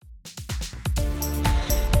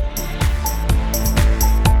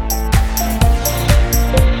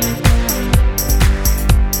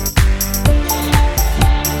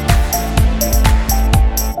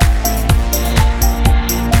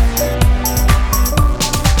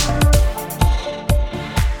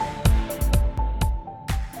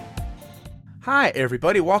Hi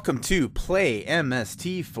everybody, welcome to Play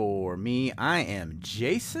MST for me. I am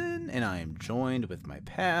Jason, and I am joined with my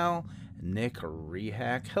pal, Nick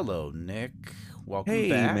Rehack. Hello, Nick. Welcome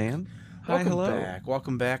back. Hey, man. Hi, Welcome hello. back.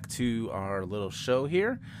 Welcome back to our little show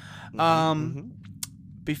here. Mm-hmm.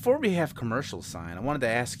 Before we have commercials sign, I wanted to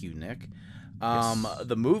ask you, Nick. Yes.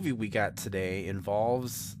 The movie we got today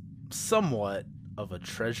involves somewhat of a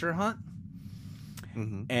treasure hunt.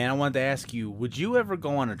 Mm-hmm. And I wanted to ask you, would you ever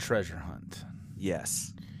go on a treasure hunt?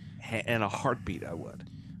 Yes. In a heartbeat, I would.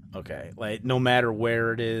 Okay, like no matter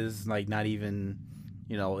where it is, like not even,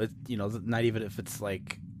 not even if it's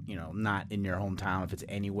like, not in your hometown, if it's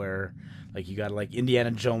anywhere, like you gotta like Indiana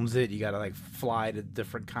Jones it, you gotta like fly to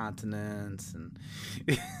different continents and.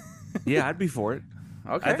 Yeah, I'd be for it.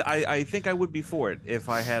 Okay. I think I would be for it if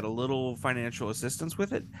I had a little financial assistance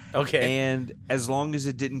with it. Okay. And as long as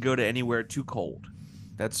it didn't go to anywhere too cold.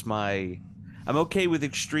 I'm okay with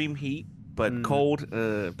extreme heat, but cold,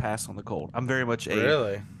 pass on the cold. I'm very much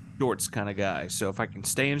a shorts kind of guy. So if I can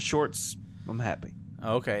stay in shorts, I'm happy.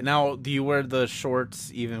 Okay. Now, do you wear the shorts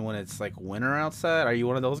even when it's like winter outside? Are you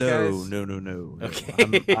one of those guys? No.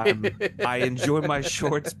 Okay. I enjoy my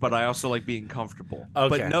shorts, but I also like being comfortable.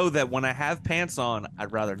 Okay. But know that when I have pants on,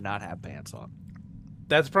 I'd rather not have pants on.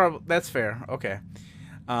 That's fair. Okay.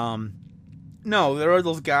 No, there are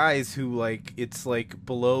those guys who like it's like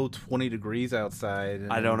below 20 degrees outside.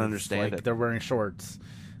 And I don't understand it. They're wearing shorts.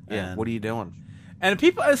 Yeah. What are you doing? And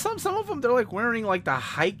people, some of them, they're like wearing like the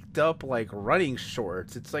hiked up like running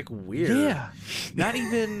shorts. It's like weird. Yeah, not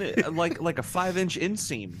even like a 5-inch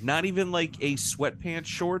inseam. Not even like a sweatpants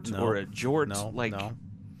short or a jort.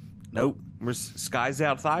 Nope. We're skies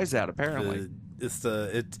out, thighs out. Apparently, if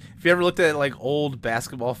you ever looked at like old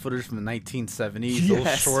basketball footage from the 1970s,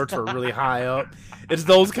 those shorts were really high up. It's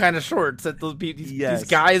those kind of shorts that these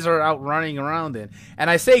guys are out running around in. And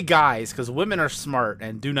I say guys because women are smart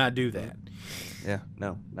and do not do that. Yeah,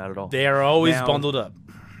 no, not at all. They are always bundled up.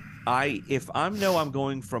 If I'm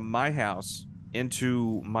going from my house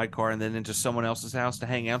into my car and then into someone else's house to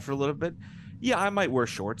hang out for a little bit, yeah, I might wear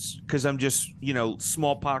shorts because I'm just,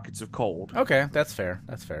 small pockets of cold. Okay, that's fair.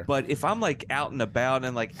 But if I'm like out and about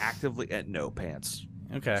and like actively, no pants.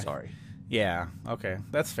 Okay. Sorry. Yeah. Okay.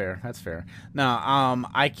 That's fair. No,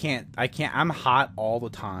 I can't. I'm hot all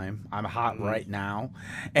the time. I'm hot right now,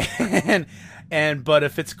 but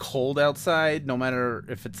if it's cold outside, no matter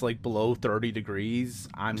if it's like below 30 degrees,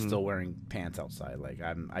 I'm still wearing pants outside. Like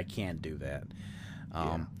I can't do that.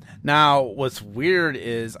 Now, what's weird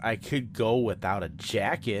is I could go without a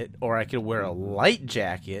jacket, or I could wear a light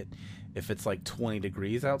jacket if it's like 20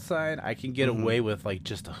 degrees outside. I can get away with like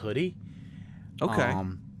just a hoodie. Okay.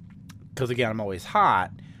 Because again, I'm always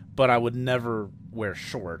hot, but I would never wear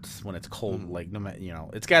shorts when it's cold. Like no matter,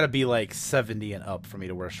 it's got to be like 70 and up for me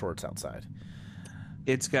to wear shorts outside.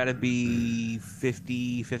 It's got to be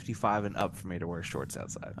 50, 55 and up for me to wear shorts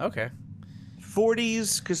outside. Okay.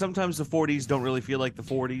 40s, because sometimes the 40s don't really feel like the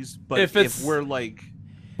 40s. But if we're like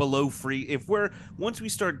below free, once we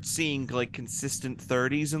start seeing like consistent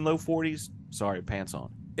 30s and low 40s, sorry, pants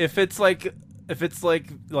on. If it's like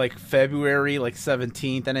February like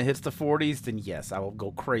 17th and it hits the 40s, then yes, I will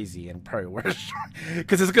go crazy and probably wear a short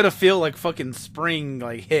because it's gonna feel like fucking spring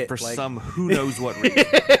like hit for like... some who knows what reason.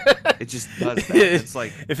 It just does that. It's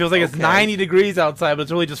like it feels like it's 90 degrees outside, but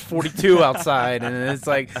it's really just 42 outside, and it's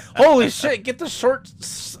like holy shit, get the short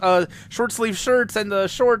sleeve shirts and the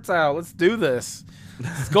shorts out. Let's do this.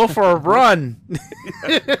 Let's go for a run.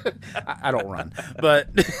 I don't run, but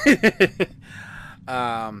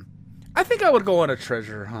I think I would go on a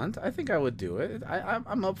treasure hunt. I think I would do it.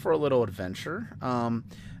 I'm up for a little adventure.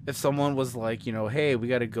 If someone was like, hey, we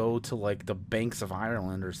got to go to like the banks of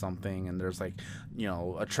Ireland or something, and there's like,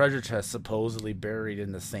 a treasure chest supposedly buried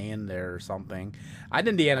in the sand there or something, I'd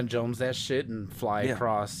Indiana Jones that shit and fly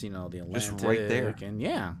across, the Atlantic. Just right there. And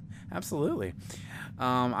yeah, absolutely.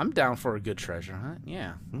 I'm down for a good treasure hunt.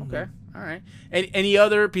 Yeah. Okay. All right. Any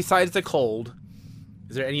other besides the cold?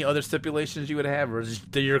 Is there any other stipulations you would have, or is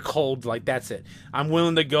you're cold, like, that's it? I'm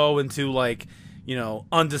willing to go into, like,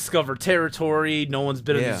 undiscovered territory. No one's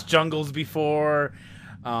been in these jungles before.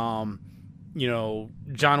 John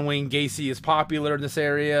Wayne Gacy is popular in this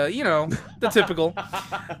area. The typical.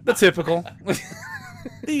 The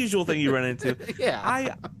usual thing you run into.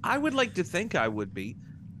 Yeah. I would like to think I would be.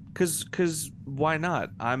 Because why not?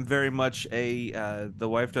 I'm very much the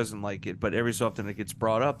wife doesn't like it, but every so often it gets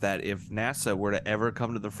brought up that if NASA were to ever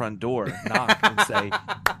come to the front door, knock, and say,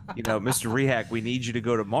 Mr. Rehack, we need you to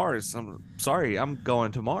go to Mars. I'm sorry, I'm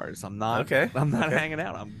going to Mars. I'm not hanging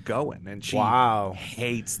out. I'm going. And she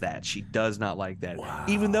hates that. She does not like that. Wow.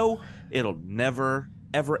 Even though it'll never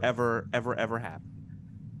ever happen.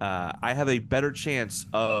 I have a better chance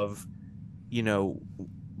of,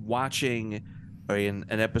 watching an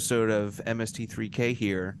episode of MST3K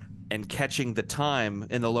here and catching the time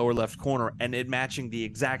in the lower left corner and it matching the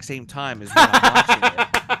exact same time as when I'm watching it.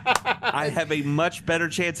 I have a much better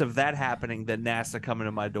chance of that happening than NASA coming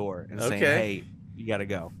to my door and saying, hey, you got to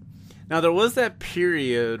go. Now, there was that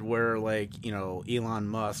period where, Elon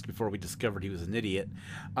Musk, before we discovered he was an idiot,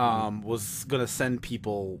 was going to send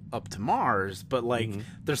people up to Mars. But,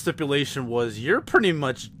 their stipulation was you're pretty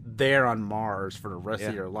much there on Mars for the rest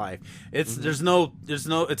of your life. It's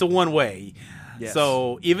it's a one way. Yes.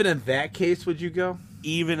 So even in that case, would you go?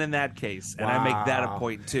 Even in that case. And I make that a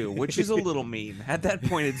point too, which is a little mean. At that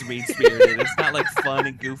point, it's mean-spirited. It's not fun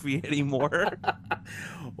and goofy anymore.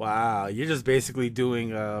 Wow. You're just basically doing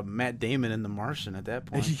Matt Damon in The Martian at that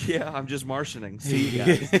point. Yeah, I'm just Martianing. See you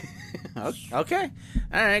guys. Okay.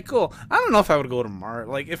 All right, cool. I don't know if I would go to Mars.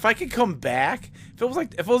 If I could come back, if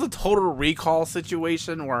it was a Total Recall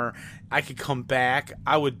situation where I could come back,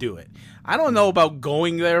 I would do it. I don't know about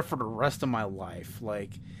going there for the rest of my life.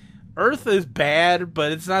 Earth is bad,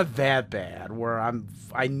 but it's not that bad where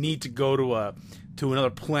I need to go to another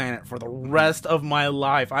planet for the rest of my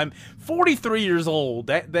life. I'm 43 years old.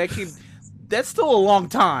 That's still a long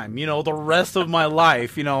time, the rest of my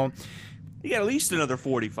life, You got at least another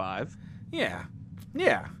 45. Yeah.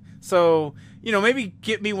 Yeah. So, maybe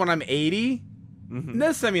get me when I'm 80. And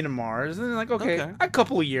then send me to Mars, and then okay, a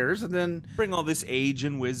couple of years, and then bring all this age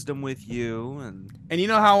and wisdom with you, and you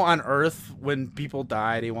know how on Earth when people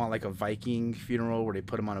die, they want a Viking funeral where they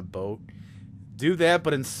put them on a boat. Do that,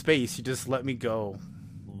 but in space, you just let me go,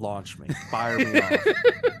 launch me, fire me off. God,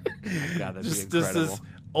 that'd be incredible. Just this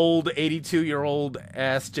old 82-year-old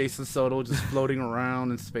ass Jason Soto just floating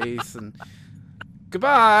around in space, and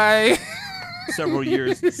goodbye. Several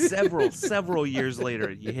years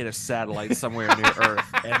later, you hit a satellite somewhere near Earth,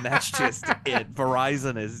 and that's just it.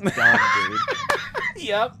 Verizon is done, dude.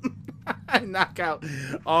 Yep. I knock out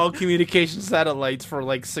all communication satellites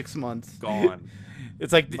for 6 months. Gone.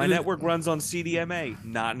 It's my network runs on CDMA.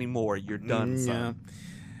 Not anymore. You're done, son.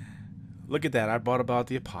 Look at that. I brought about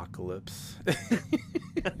the apocalypse.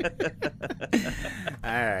 All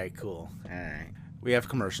right, cool. All right. We have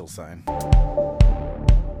commercial sign.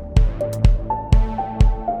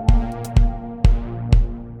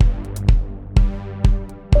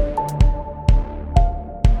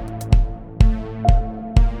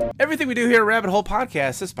 Everything we do here at Rabbit Hole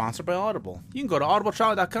Podcast is sponsored by Audible. You can go to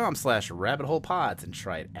audibletrial.com/rabbitholepods and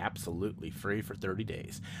try it absolutely free for 30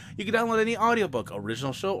 days. You can download any audiobook,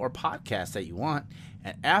 original show, or podcast that you want,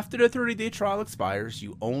 and after the 30-day trial expires,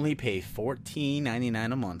 you only pay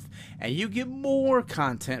 $14.99 a month, and you get more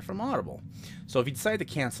content from Audible. So if you decide to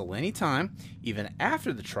cancel anytime, even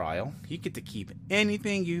after the trial, you get to keep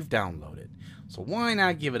anything you've downloaded. So why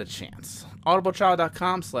not give it a chance?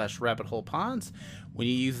 audibletrial.com/rabbitholepods. When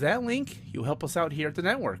you use that link, you help us out here at the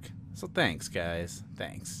network. So thanks, guys.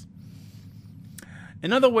 Thanks.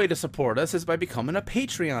 Another way to support us is by becoming a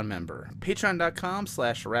Patreon member.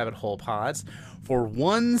 Patreon.com/rabbitholepods. For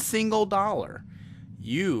 $1 single.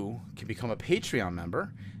 You can become a Patreon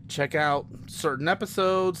member. Check out certain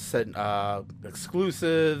episodes,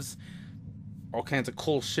 exclusives, all kinds of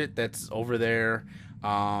cool shit that's over there.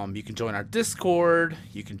 You can join our Discord.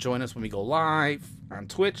 You can join us when we go live on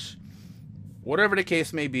Twitch. Whatever the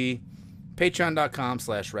case may be,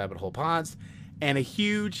 patreon.com/rabbitholepods. And a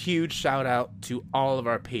huge shout out to all of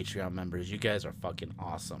our Patreon members. You guys are fucking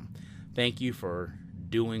awesome. Thank you for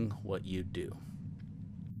doing what you do.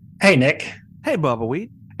 Hey, Nick. Hey, Bubba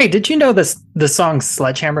Wheat. Hey, did you know the song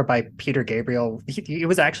Sledgehammer by Peter Gabriel, he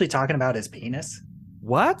was actually talking about his penis?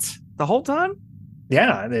 What? The whole time?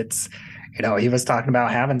 Yeah, it's, he was talking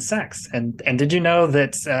about having sex. And did you know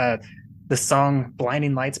that the song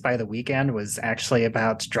Blinding Lights by The Weeknd was actually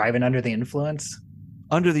about driving under the influence?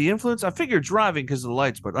 Under the influence? I figured driving because of the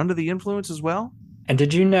lights, but under the influence as well? And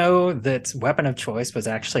did you know that Weapon of Choice was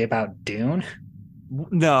actually about Dune?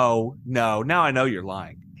 No. Now I know you're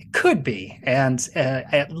lying. It could be. And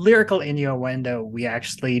at Lyrical Innuendo, we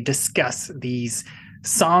actually discuss these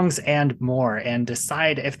songs and more and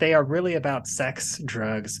decide if they are really about sex,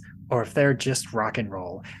 drugs, or if they're just rock and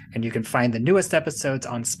roll. And you can find the newest episodes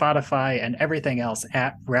on Spotify and everything else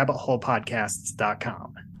at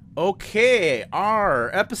rabbitholepodcasts.com. Okay,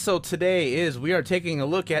 our episode today is we are taking a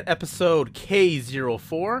look at episode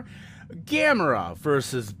K04-Gamera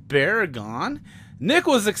versus Barugon. Nick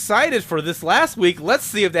was excited for this last week. Let's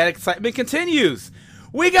see if that excitement continues.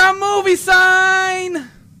 We got movie sign!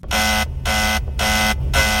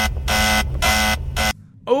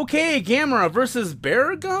 K04-Gamera versus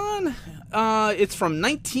Barugon. It's from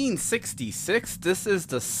 1966. This is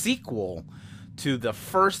the sequel to the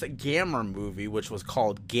first Gamera movie, which was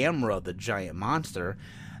called Gamera the Giant Monster.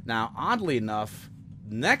 Now, oddly enough,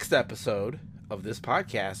 next episode of this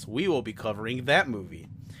podcast, we will be covering that movie.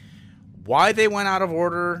 Why they went out of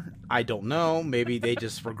order, I don't know. Maybe they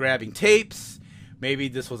just were grabbing tapes. Maybe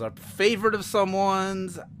this was a favorite of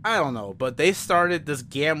someone's. I don't know. But they started this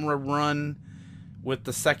Gamera run with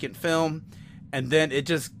the second film, and then it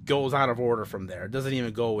just goes out of order from there. It doesn't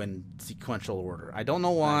even go in sequential order. I don't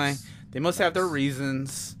know why. Nice. They must have their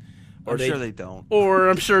reasons. I'm sure they don't. Or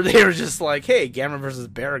I'm sure they were just like, hey, Gamera versus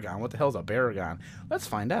Barugon. What the hell's a Barugon? Let's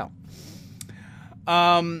find out.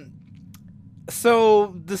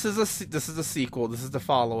 So this is a sequel. This is the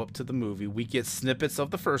follow-up to the movie. We get snippets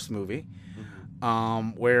of the first movie,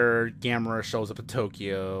 where Gamera shows up in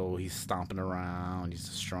Tokyo. He's stomping around. He's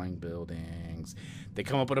destroying buildings. They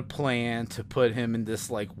come up with a plan to put him in this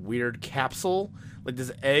like weird capsule, like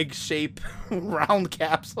this egg-shaped round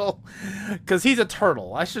capsule, because he's a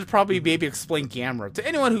turtle. I should probably maybe explain Gamera to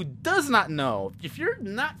anyone who does not know. If you're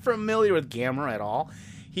not familiar with Gamera at all,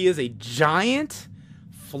 he is a giant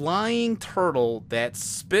flying turtle that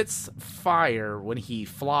spits fire when he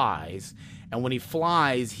flies, and when he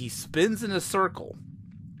flies, he spins in a circle,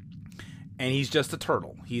 and he's just a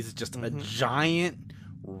turtle. He's just a giant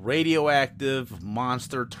radioactive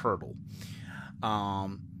monster turtle.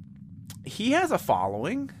 He has a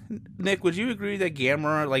following. Nick, would you agree that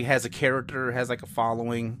Gamera like has a character, has like a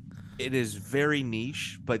following? It is very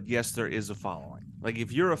niche, but yes, there is a following. Like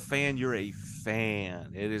if you're a fan, you're a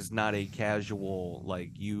fan. It is not a casual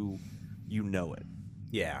like you know it.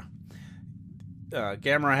 Yeah.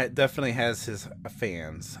 Gamera definitely has his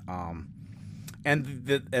fans. And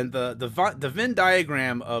the Venn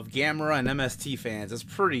diagram of Gamera and MST fans is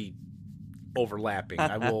pretty overlapping.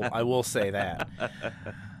 I will say that.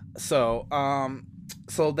 So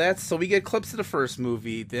we get clips of the first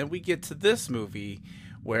movie, then we get to this movie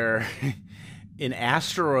where an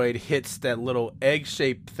asteroid hits that little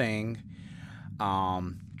egg-shaped thing,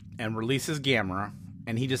 and releases Gamera,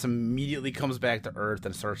 and he just immediately comes back to Earth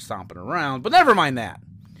and starts stomping around. But never mind that.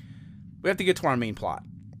 We have to get to our main plot.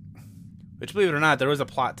 Which, believe it or not, there is a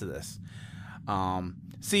plot to this.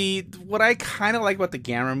 See, what I kind of like about the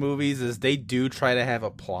Gamera movies is they do try to have a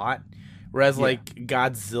plot. Whereas, like,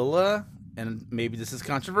 Godzilla, and maybe this is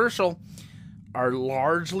controversial, are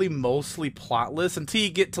largely mostly plotless until you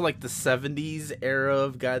get to, like, the 70s era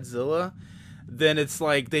of Godzilla. Then it's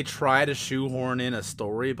like they try to shoehorn in a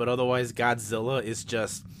story, but otherwise Godzilla is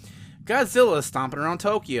just Godzilla stomping around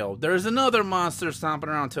Tokyo. There's another monster stomping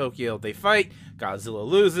around Tokyo. They fight. Godzilla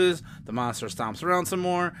loses. The monster stomps around some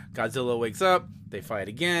more. Godzilla wakes up. They fight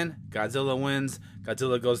again. Godzilla wins.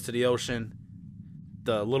 Godzilla goes to the ocean.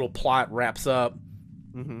 The little plot wraps up.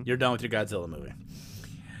 You're done with your Godzilla movie.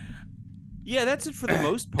 Yeah, that's it for the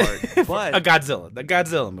most part. But the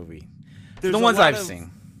Godzilla movie. The ones I've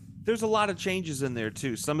seen. There's a lot of changes in there,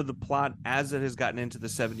 too. Some of the plot, as it has gotten into the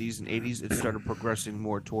 70s and 80s, it started progressing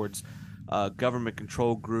more towards government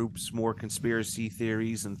control groups, more conspiracy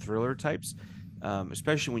theories and thriller types,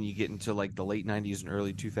 especially when you get into like the late 90s and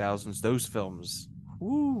early 2000s. Those films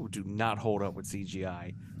do not hold up with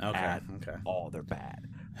CGI at all. They're bad.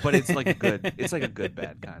 But it's like a good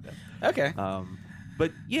bad kind of. Okay.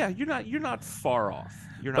 But yeah, you're not far off.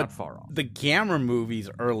 You're not far off. The Gamera movies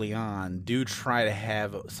early on do try to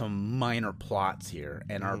have some minor plots here.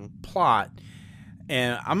 And our plot,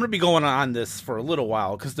 and I'm going to be going on this for a little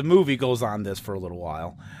while because the movie goes on this for a little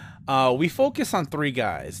while. We focus on three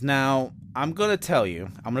guys. Now, I'm going to tell you,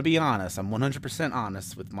 I'm going to be honest. I'm 100%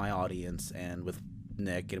 honest with my audience and with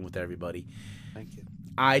Nick and with everybody. Thank you.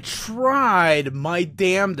 I tried my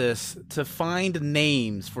damnedest to find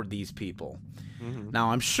names for these people.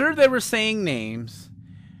 Now, I'm sure they were saying names.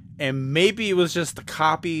 And maybe it was just a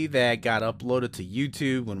copy that got uploaded to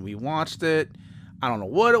YouTube when we watched it. I don't know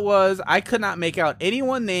what it was. I could not make out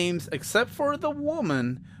anyone's names except for the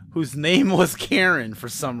woman whose name was Karen for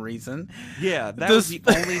some reason. Yeah, that was the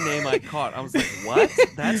only name I caught. I was like, what?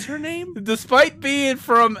 That's her name? Despite being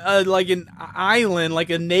from like an island,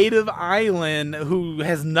 like a native island who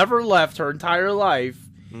has never left her entire life.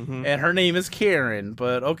 And her name is Karen.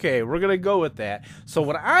 But okay, we're going to go with that. So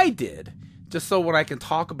what I did, just so when I can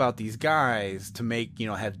talk about these guys to make,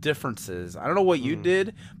 have differences. I don't know what you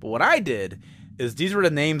did, but what I did is these were the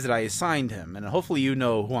names that I assigned him. And hopefully you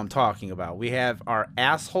know who I'm talking about. We have our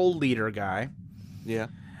asshole leader guy. Yeah.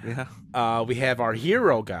 We have our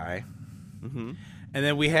hero guy. And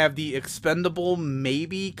then we have the expendable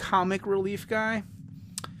maybe comic relief guy.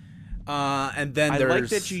 And then I there's like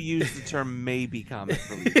that you use the term maybe comic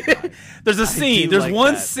relief guy. there's a scene. There's like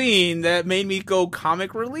one that. scene that made me go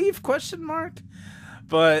comic relief ?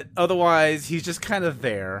 But otherwise, he's just kind of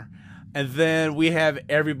there. And then we have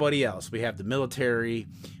everybody else. We have the military.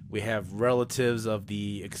 We have relatives of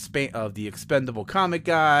the expendable comic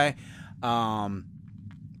guy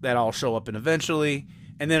that all show up in eventually.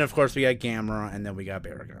 And then, of course, we got Gamera, and then we got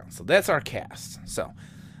Barugon. So that's our cast. So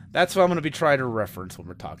that's what I'm going to be trying to reference when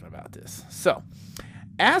we're talking about this. So,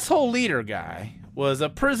 asshole leader guy was a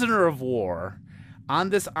prisoner of war on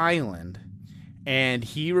this island, and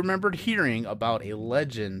he remembered hearing about a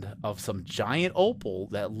legend of some giant opal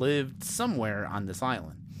that lived somewhere on this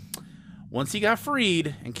island. Once he got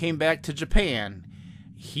freed and came back to Japan,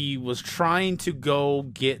 he was trying to go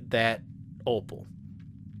get that opal.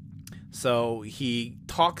 So he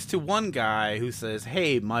talks to one guy who says,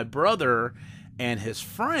 hey, my brother and his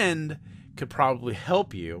friend could probably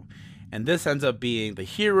help you. And this ends up being the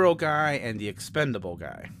hero guy and the expendable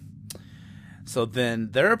guy. So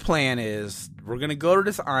then their plan is, we're going to go to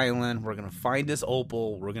this island, we're going to find this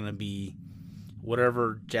opal, we're going to be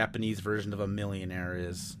whatever Japanese version of a millionaire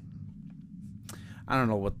is. I don't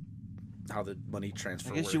know how the money transfer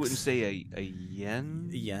works. I guess you wouldn't say a yen?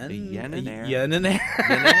 Yen? A yen-inaire?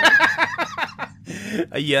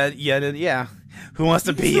 A yen, yeah. Who wants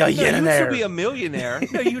to be a You would yen-inaire? still be a millionaire.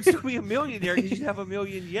 No, you'd still be a millionaire because you'd have a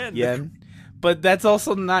million yen. Yen. But that's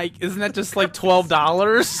also not, isn't that just like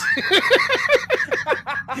 $12?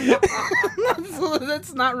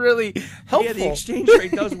 That's not really helpful. Yeah, the exchange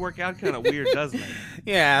rate does work out kind of weird, doesn't it?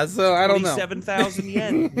 Yeah, so I don't know. 27,000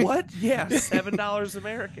 yen. What? Yeah, $7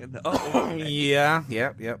 American. Oh, okay. Yeah,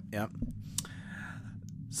 yep.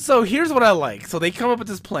 So here's what I like. So they come up with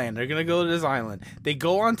this plan. They're going to go to this island. They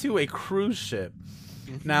go onto a cruise ship.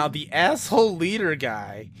 Now, the asshole leader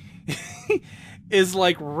guy is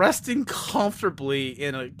like resting comfortably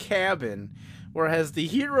in a cabin, whereas the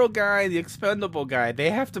hero guy, the expendable guy, they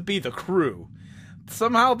have to be the crew.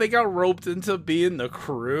 Somehow they got roped into being the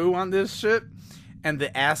crew on this ship, and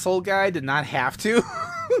the asshole guy did not have to.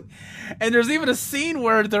 And there's even a scene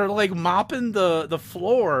where they're like mopping the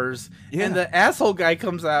floors, and the asshole guy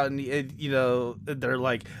comes out and you know, they're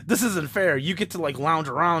like, this isn't fair. You get to like lounge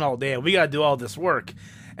around all day and we gotta do all this work.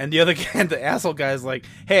 And the other guy, the asshole guy, is like,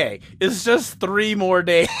 hey, it's just 3 more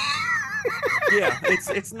days. Yeah,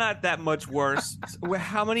 it's not that much worse.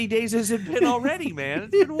 How many days has it been already, man?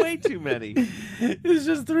 It's been way too many. It's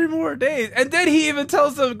just 3 more days. And then he even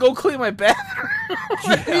tells them, go clean my bathroom.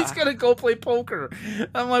 Like, he's going to go play poker.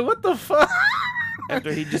 I'm like, what the fuck?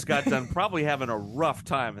 After he just got done probably having a rough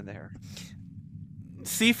time in there.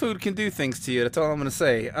 Seafood can do things to you. That's all I'm going to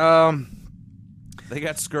say. They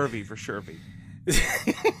got scurvy for Shervy.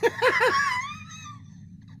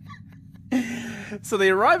 So they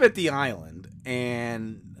arrive at the island,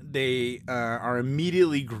 and they are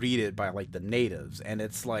immediately greeted by like the natives. And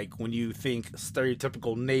it's like, when you think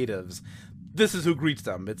stereotypical natives, this is who greets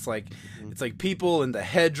them. It's like it's like people in the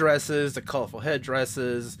headdresses, the colorful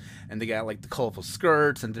headdresses, and they got like the colorful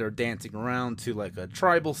skirts, and they're dancing around to like a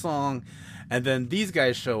tribal song. And then these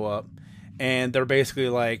guys show up, and they're basically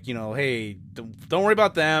like, you know, hey, don't worry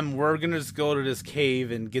about them. We're going to just go to this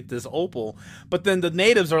cave and get this opal. But then the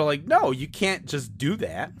natives are like, no, you can't just do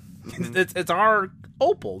that. It's our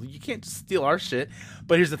opal. You can't just steal our shit.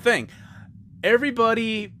 But here's the thing.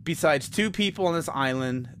 Everybody besides 2 people on this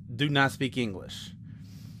island do not speak English.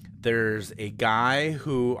 There's a guy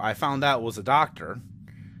who I found out was a doctor.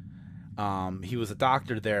 He was a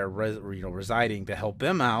doctor there, residing to help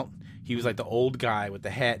them out. He was like the old guy with the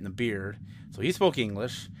hat and the beard. So he spoke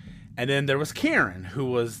English. And then there was Karen, who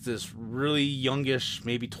was this really youngish,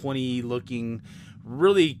 maybe 20 looking,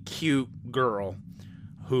 really cute girl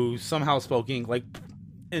who somehow spoke English.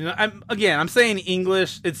 And I'm saying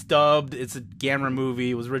English. It's dubbed. It's a Gamera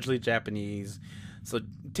movie. It was originally Japanese. So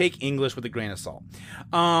take English with a grain of salt.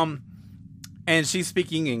 And she's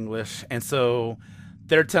speaking English. And so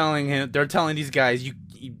they're telling these guys,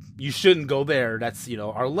 you shouldn't go there. That's, you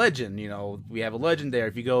know, our legend. You know, we have a legend there.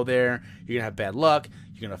 If you go there, you're gonna have bad luck.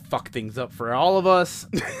 You're gonna fuck things up for all of us.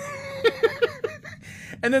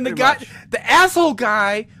 And then the asshole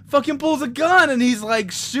guy, fucking pulls a gun and he's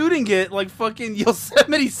like shooting it like fucking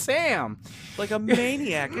Yosemite Sam, like a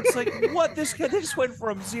maniac. It's like, what? This guy just went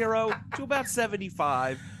from 0 to about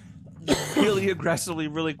 75. Really aggressively,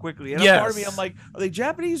 really quickly. And part of me, I'm like, are they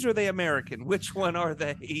Japanese or are they American? Which one are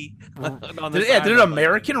they? Did an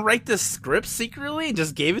American write this script secretly and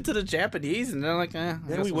just gave it to the Japanese? And they're like,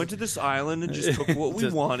 Then we went to this island and just took what we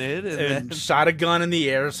wanted. And then shot a gun in the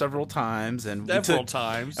air several times. And several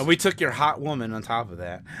times. And we took your hot woman on top of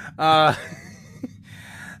that.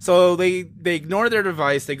 So they ignore their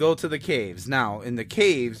device. They go to the caves. Now in the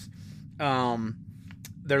caves,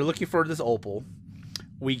 they're looking for this opal.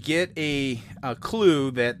 We get a clue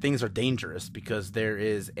that things are dangerous because there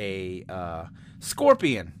is a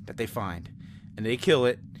scorpion that they find, and they kill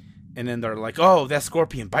it, and then they're like, "Oh, that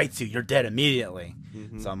scorpion bites you, you're dead immediately."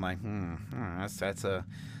 Mm-hmm. So I'm like,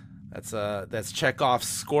 that's Chekhov's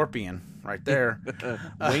scorpion right there,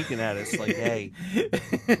 winking at us like, "Hey."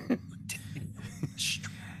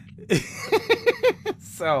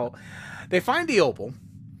 So they find the opal,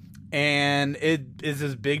 and it is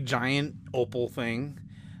this big giant opal thing.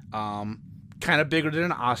 Kind of bigger than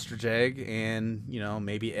an ostrich egg, and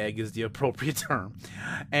maybe egg is the appropriate term.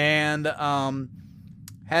 And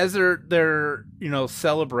as they're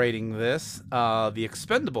celebrating this, the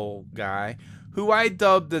expendable guy, who I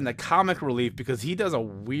dubbed in the comic relief because he does a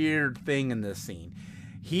weird thing in this scene.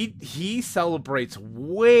 He celebrates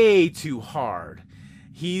way too hard.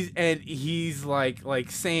 He's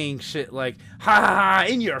like saying shit like ha ha ha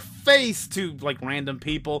in your face to like random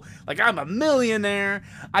people, like I'm a millionaire,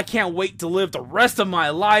 I can't wait to live the rest of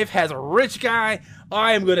my life as a rich guy,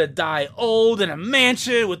 I am gonna die old in a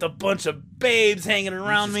mansion with a bunch of babes hanging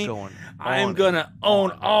around me, I'm gonna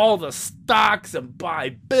own all the stocks and buy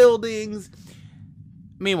buildings.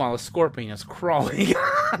 Meanwhile, the scorpion is crawling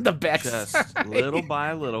on the backside, just little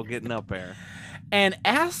by little getting up there. And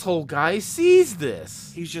asshole guy sees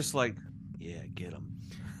this. He's just like, yeah, get him.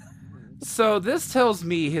 So this tells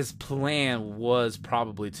me his plan was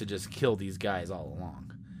probably to just kill these guys all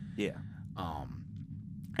along. Yeah.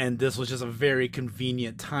 And this was just a very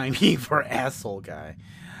convenient timing for asshole guy.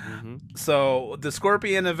 Mm-hmm. So the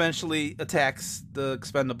scorpion eventually attacks the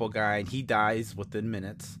expendable guy, and he dies within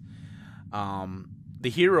minutes. The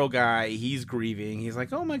hero guy, he's grieving. He's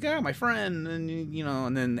like, "Oh my god, my friend," and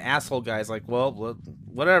and then the asshole guy's like, "Well,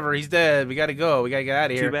 whatever. He's dead. We gotta go. We gotta get out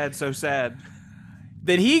of here." Too bad, so sad.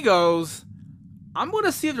 Then he goes, "I'm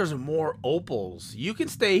gonna see if there's more opals. You can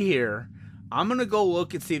stay here. I'm gonna go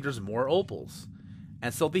look and see if there's more opals."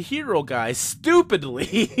 And so the hero guy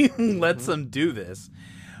stupidly lets him do this,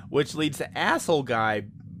 which leads to asshole guy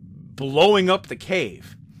blowing up the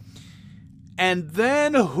cave. And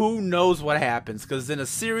then who knows what happens, because then a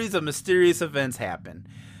series of mysterious events happen.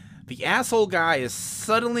 The asshole guy is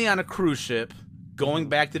suddenly on a cruise ship going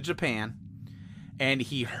back to Japan, and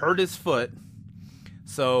he hurt his foot.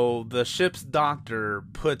 So the ship's doctor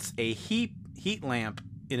puts a heat lamp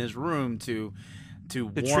in his room to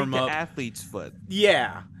warm up the athlete's foot.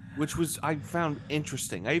 Yeah. Which I found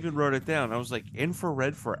interesting. I even wrote it down. I was like,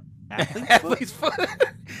 infrared for athlete's foot?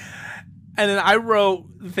 And then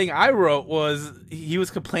the thing I wrote was he was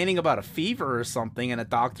complaining about a fever or something, and a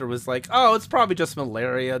doctor was like, "Oh, it's probably just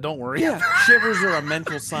malaria. Don't worry." Yeah, shivers are a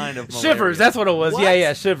mental sign of malaria. Shivers, that's what it was. What?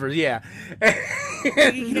 Yeah, shivers, yeah. He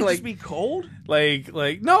could just be cold? Like,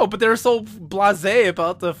 no, but they're so blasé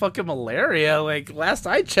about the fucking malaria. Like, last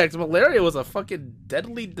I checked, malaria was a fucking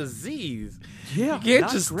deadly disease. Yeah, you can't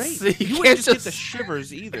not just great. You wouldn't just get the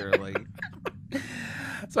shivers either. Like,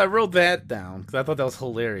 so I wrote that down because I thought that was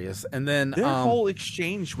hilarious. And then their whole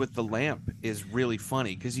exchange with the lamp is really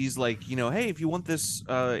funny because he's like, hey, if you want this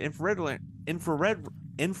infrared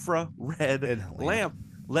lamp,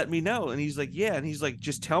 let me know. And he's like, yeah. And he's like,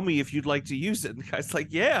 just tell me if you'd like to use it. And the guy's like,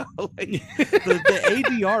 yeah. Like, the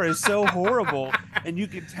ADR is so horrible, and you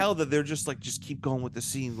can tell that they're just keep going with the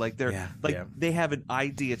scene. Like they have an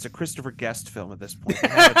idea. It's a Christopher Guest film at this point. They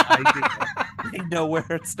have an idea. They know where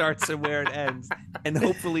it starts and where it ends, and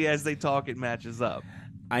hopefully, as they talk, it matches up.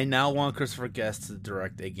 I now want Christopher Guest to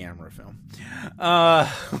direct a Gamera film.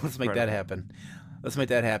 Let's make that happen. Let's make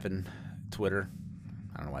that happen. Twitter.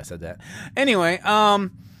 I don't know why I said that. Anyway,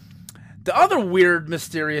 the other weird,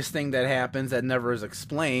 mysterious thing that happens that never is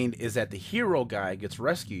explained is that the hero guy gets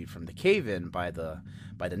rescued from the cave-in by the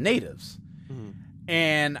natives. Mm-hmm.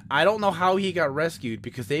 And I don't know how he got rescued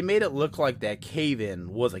because they made it look like that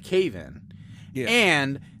cave-in was a cave-in. Yeah.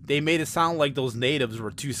 And they made it sound like those natives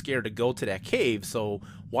were too scared to go to that cave. So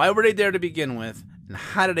why were they there to begin with? And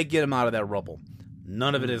how did they get him out of that rubble?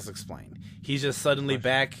 None of it is explained. He's just suddenly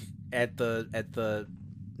back at the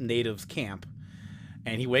natives' camp,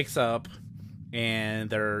 and he wakes up, and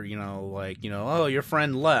they're oh, your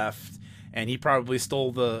friend left, and he probably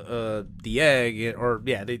stole the egg, or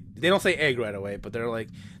yeah, they don't say egg right away, but they're like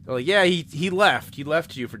yeah, he left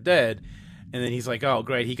you for dead. And then he's like, oh,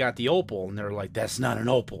 great, he got the opal. And they're like, that's not an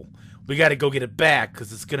opal. We got to go get it back because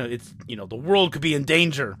the world could be in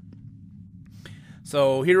danger.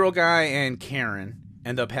 So hero guy and Karen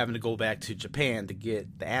end up having to go back to Japan to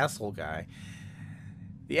get the asshole guy.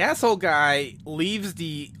 The asshole guy leaves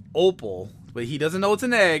the opal, but he doesn't know it's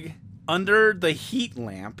an egg, under the heat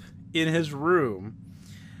lamp in his room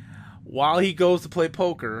while he goes to play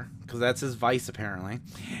poker, because that's his vice apparently.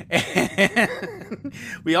 And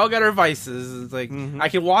we all got our vices. It's like, I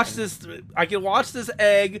can watch this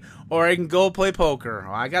egg, or I can go play poker.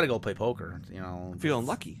 Well, I gotta go play poker, you know. Feeling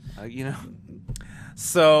lucky, you know.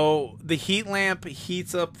 So the heat lamp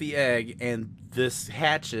heats up the egg, and this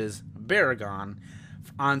hatches Barugon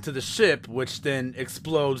onto the ship, which then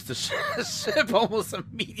explodes the ship almost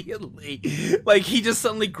immediately. Like, he just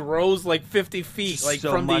suddenly grows like 50 feet, like,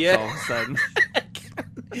 so from much the egg. all of a sudden.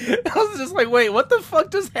 I was just like, wait, what the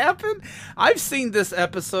fuck just happened? I've seen this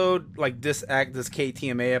episode, like this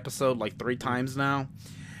KTMA episode, like 3 times now.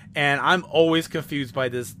 And I'm always confused by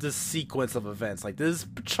this sequence of events. Like, this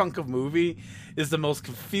chunk of movie is the most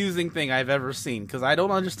confusing thing I've ever seen, because I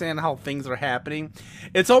don't understand how things are happening.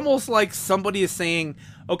 It's almost like somebody is saying,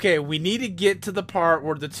 okay, we need to get to the part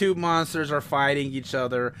where the 2 monsters are fighting each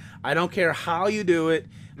other. I don't care how you do it.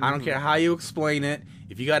 I don't care how you explain it.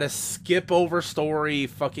 If you got to skip over story,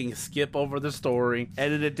 fucking skip over the story.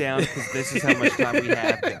 Edit it down, because this is how much time we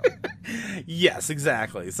have now. Yes,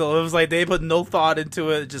 exactly. So it was like they put no thought into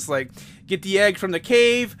it. Just like, get the egg from the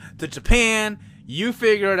cave to Japan. You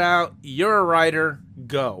figure it out. You're a writer.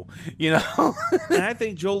 Go. You know? And I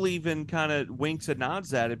think Joel even kind of winks and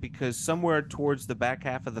nods at it, because somewhere towards the back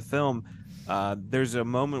half of the film, there's a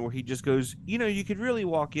moment where he just goes, you know, you could really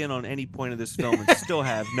walk in on any point of this film and still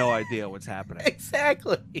have no idea what's happening.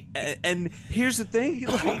 Exactly. And here's the thing,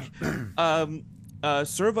 like,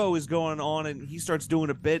 Servo is going on and he starts doing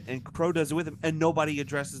a bit, and Crow does it with him, and nobody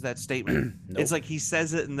addresses that statement. Nope. It's like he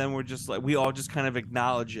says it, and then we're just like, we all just kind of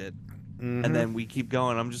acknowledge it, and then we keep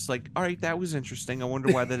going. I'm just like, all right, that was interesting. I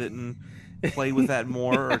wonder why they didn't play with that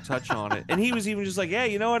more or touch on it. And he was even just like, yeah,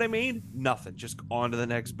 you know what I mean? Nothing. Just on to the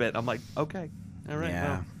next bit. I'm like, okay, all right.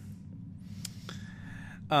 Yeah.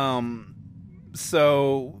 Well.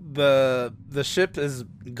 So the ship is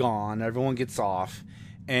gone. Everyone gets off.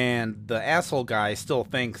 And the asshole guy still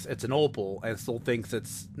thinks it's an opal, and still thinks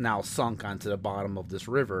it's now sunk onto the bottom of this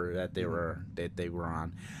river that they were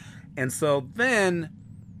on. And so then,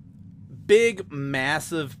 big,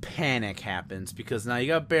 massive panic happens, because now you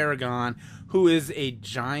got Barugon, who is a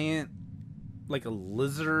giant, like a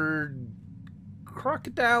lizard,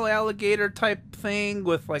 crocodile, alligator type thing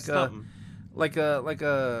with like Something.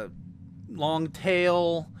 a long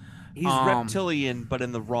tail. He's reptilian, but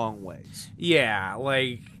in the wrong ways. Yeah,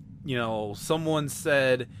 like, you know, someone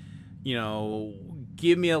said, you know,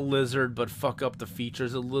 give me a lizard, but fuck up the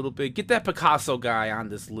features a little bit. Get that Picasso guy on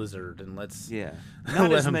this lizard, and let's... Yeah.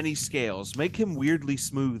 Not as many scales. Make him weirdly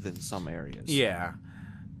smooth in some areas. Yeah.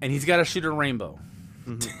 And he's got to shoot a rainbow.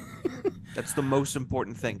 That's the most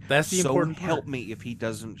important thing. That's the important So help part. me if he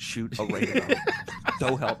doesn't shoot a rainbow.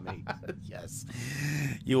 So help me. Yes.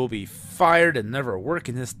 You will be fired and never work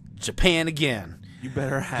in this Japan again. You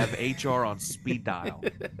better have HR on speed dial.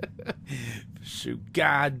 Shoot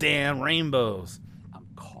goddamn rainbows. I'm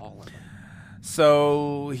calling him.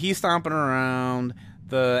 So he's stomping around.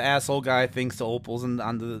 The asshole guy thinks the opal's in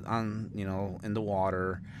the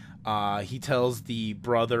water. He tells the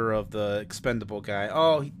brother of the expendable guy,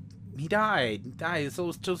 "Oh, he died. He died. So it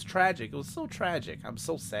was just tragic. It was so tragic. I'm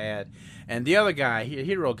so sad." And the other guy,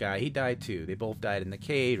 hero guy, he died too. They both died in the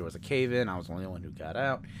cave. There was a cave in. I was the only one who got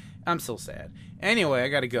out. I'm so sad. Anyway, I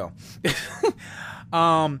gotta go.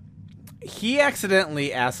 He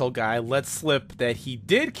accidentally, asshole guy, lets slip that he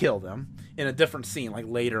did kill them in a different scene, like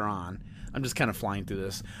later on. I'm just kind of flying through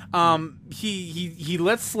this. He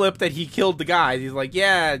lets slip that he killed the guys. He's like,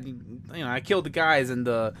 yeah, I killed the guys, and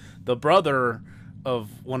the brother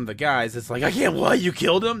of one of the guys is like, I can't. What? You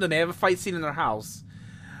killed him? Then they have a fight scene in their house.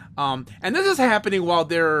 And this is happening while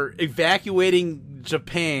they're evacuating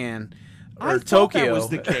Japan or Tokyo. That was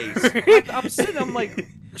the case. I'm sitting. I'm like,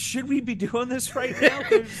 should we be doing this right now?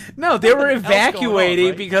 No, they were Something else going on, evacuating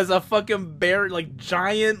right? because a fucking bear, like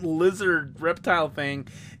giant lizard reptile thing,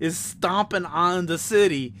 is stomping on the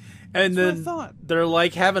city, and That's what I then thought. they're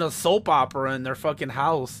like having a soap opera in their fucking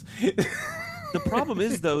house. The problem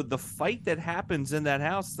is, though, the fight that happens in that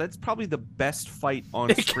house, that's probably the best fight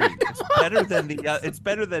on screen. It's better than it's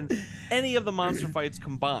better than any of the monster fights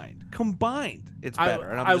combined. It's better.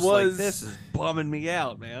 And I'm just like, this is bumming me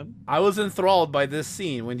out, man. I was enthralled by this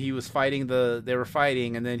scene when he was fighting they were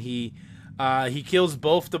fighting, and then he kills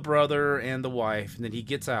both the brother and the wife, and then he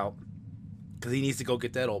gets out because he needs to go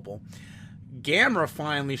get that opal. Gamera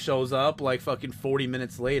finally shows up like fucking 40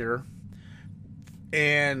 minutes later,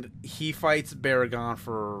 and he fights Barugon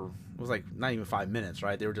for, it was like not even 5 minutes,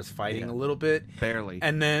 right? They were just fighting a little bit. Barely.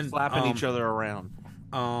 And then slapping each other around.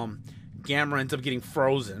 Gamera ends up getting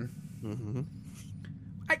frozen. Mm-hmm.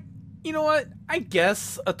 You know what? I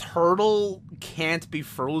guess a turtle can't be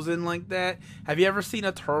frozen like that. Have you ever seen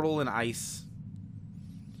a turtle in ice?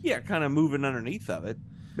 Yeah, kind of moving underneath of it.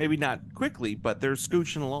 Maybe not quickly, but they're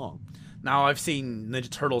scooching along. Now, I've seen Ninja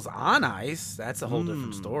Turtles on ice. That's a whole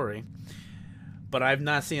different story. But I've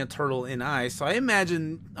not seen a turtle in ice, so I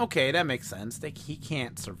imagine, okay, that makes sense. He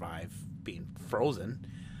can't survive being frozen.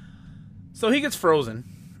 So he gets frozen.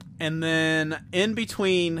 And then in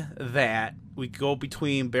between that, we go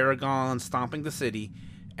between Barugon stomping the city,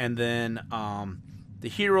 and then the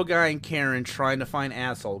hero guy and Karen trying to find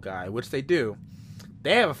asshole guy, which they do.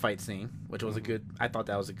 They have a fight scene, which was I thought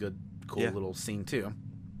that was a cool little scene too.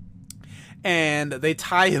 And they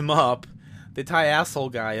tie him up. They tie asshole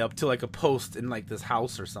guy up to like a post in like this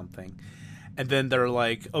house or something. And then they're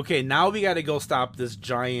like, okay, now we got to go stop this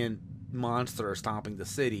giant monster stomping the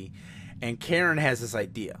city. And Karen has this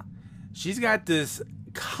idea. She's got this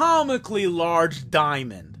comically large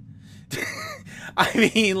diamond.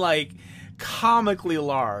 I mean, like, comically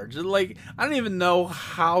large. Like, I don't even know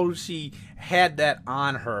how she had that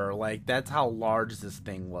on her. Like, that's how large this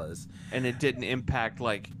thing was. And it didn't impact,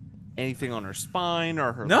 like, anything on her spine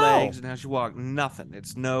or her legs and how she walked. Nothing.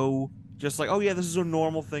 It's just like, oh yeah, this is a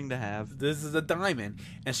normal thing to have. This is a diamond.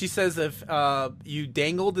 And she says if you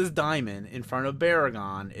dangle this diamond in front of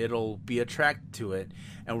Barugon, it'll be attracted to it.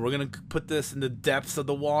 And we're going to put this in the depths of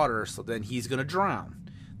the water, so then he's going to drown.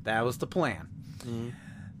 That was the plan. Mm-hmm.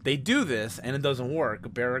 They do this, and it doesn't work.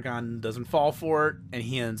 Barugon doesn't fall for it, and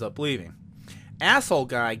he ends up leaving. Asshole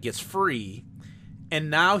guy gets free, and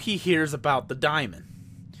now he hears about the diamond.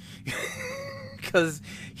 Because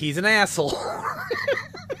he's an asshole.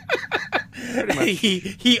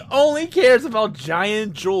 He only cares about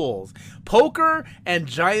giant jewels. Poker and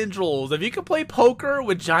giant jewels. If you can play poker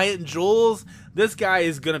with giant jewels, this guy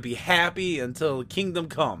is going to be happy until kingdom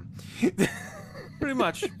come. Pretty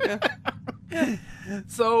much, yeah.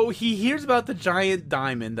 So he hears about the giant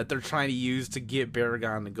diamond that they're trying to use to get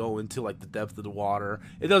Barugon to go into like the depth of the water.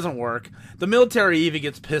 It doesn't work. The military even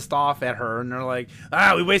gets pissed off at her, and they're like,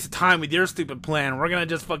 we wasted time with your stupid plan. We're going to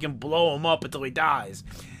just fucking blow him up until he dies.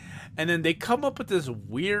 And then they come up with this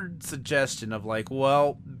weird suggestion of like,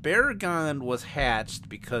 well, Barugon was hatched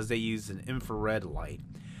because they used an infrared light.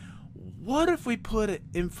 What if we put an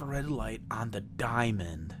infrared light on the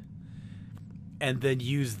diamond and then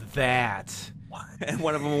use that? And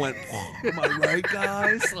one of them went, am I right,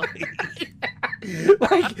 guys? Like,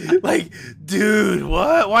 dude,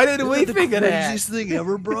 what? Why didn't we think of that? The craziest thing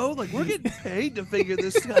ever, bro. Like, we're getting paid to figure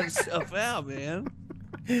this kind of stuff out, man.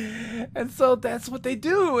 And so that's what they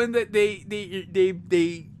do, and that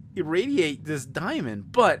they irradiate this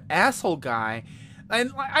diamond. But asshole guy,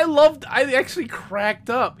 and I actually cracked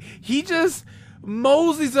up. He just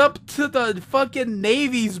moseys up to the fucking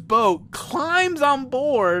Navy's boat, climbs on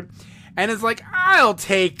board, and is like, I'll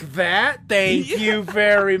take that, thank you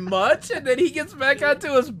very much. And then he gets back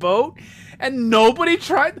onto his boat, and nobody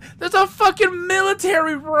tried. There's a fucking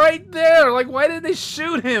military right there. Like, why didn't they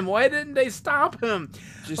shoot him? Why didn't they stop him?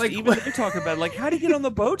 Just like, even they're talking about, like, how'd he get on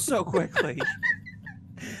the boat so quickly?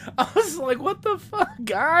 I was like, what the fuck,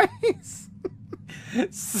 guys?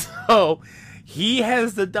 So, he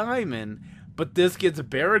has the diamond, but this gets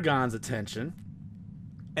Barugon's attention.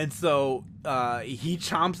 And so, he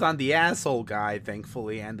chomps on the asshole guy,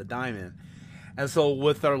 thankfully, and the diamond. And so,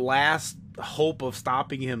 with our last hope of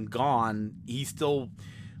stopping him gone, he's still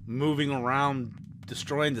moving around,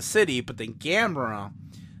 destroying the city. But then Gamera,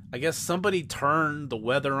 I guess somebody turned the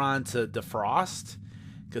weather on to defrost,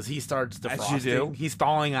 because he starts defrosting. As you do. He's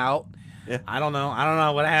thawing out. Yeah. I don't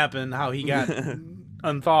know what happened, how he got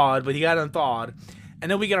unthawed, but he got unthawed. And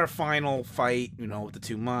then we get our final fight, with the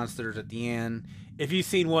two monsters at the end. If you've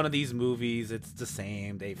seen one of these movies, it's the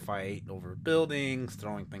same. They fight over buildings,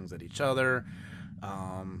 throwing things at each other.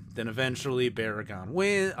 Then eventually Gamera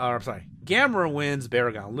wins,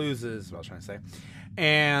 Barugon loses, is what I was trying to say.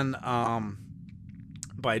 And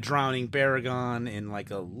by drowning Barugon in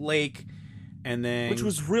like a lake, and then... Which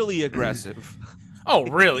was really aggressive. Oh,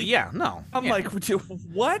 really? Yeah, no. I'm like,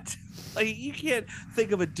 what? Like, you can't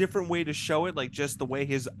think of a different way to show it, like just the way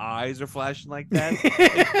his eyes are flashing like that,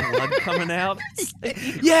 like blood coming out.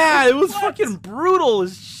 Yeah, it was fucking brutal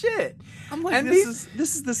as shit. I'm like, this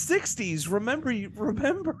is the '60s. Remember,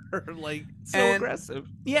 like, so aggressive.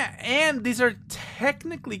 Yeah, and these are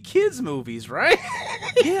technically kids' movies, right?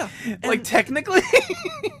 Yeah, like technically.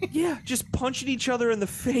 Yeah, just punching each other in the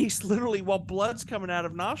face, literally, while blood's coming out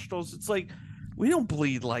of nostrils. It's like, we don't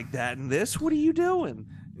bleed like that in this. What are you doing?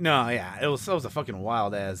 No, yeah, it was a fucking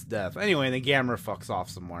wild ass death. Anyway, then Gamera fucks off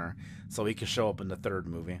somewhere so he can show up in the third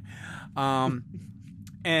movie.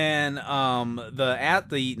 And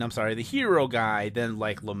the hero guy then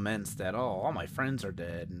like laments that, oh, all my friends are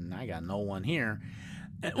dead and I got no one here.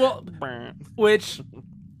 And, well, which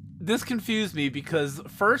this confused me because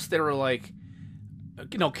first they were like,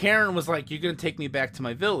 Karen was like, "You're gonna take me back to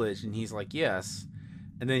my village," and he's like, "Yes,"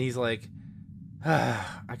 and then he's like,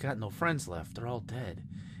 "I got no friends left. They're all dead,"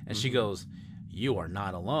 and she goes, "You are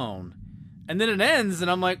not alone." And then it ends, and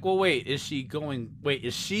I'm like, well, wait, is she going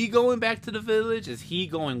back to the village? Is he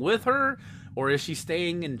going with her? Or is she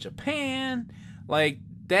staying in Japan? Like,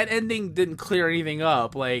 that ending didn't clear anything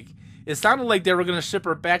up. Like, it sounded like they were going to ship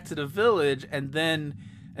her back to the village, and then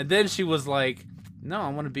she was like, no, I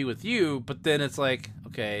want to be with you. But then it's like,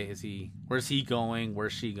 okay, where's he going?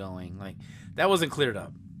 Where's she going? Like, that wasn't cleared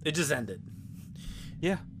up. It just ended.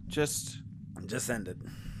 Yeah, just ended.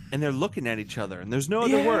 And they're looking at each other, and there's no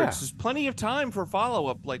other words. There's plenty of time for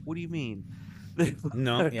follow-up. Like, what do you mean?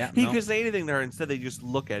 No, he could say anything to her. Instead, they just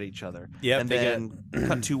look at each other. Yeah, and then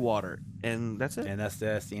cut to water, and that's it. And that's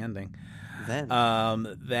the ending. Then,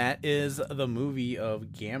 that is the movie of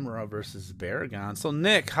Gamera versus Barugon. So,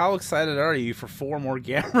 Nick, how excited are you for 4 more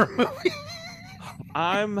Gamera movies?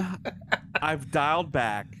 I've dialed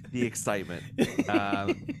back the excitement,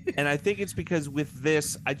 and I think it's because with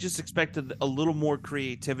this, I just expected a little more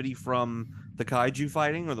creativity from the kaiju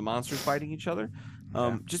fighting or the monsters fighting each other.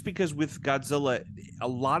 Just because with Godzilla, a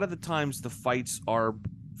lot of the times the fights are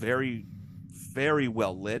very, very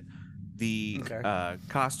well lit. The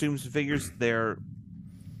costumes, figures, the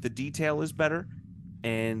detail is better,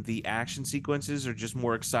 and the action sequences are just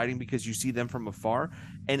more exciting because you see them from afar.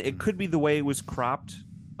 And it could be the way it was cropped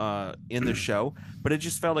in the show, but it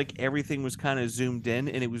just felt like everything was kind of zoomed in,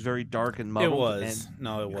 and it was very dark and muddled. It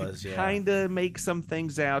was. Kind of make some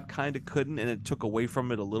things out, kind of couldn't, and it took away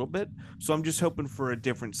from it a little bit. So I'm just hoping for a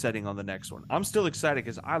different setting on the next one. I'm still excited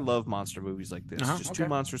because I love monster movies like this. Two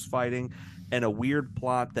monsters fighting and a weird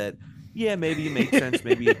plot that, maybe it makes sense,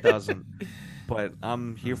 maybe it doesn't. But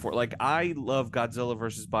I'm here for it. Like, I love Godzilla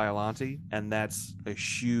versus Biollante, and that's a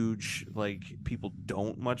huge, like, people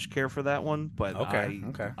don't much care for that one, but I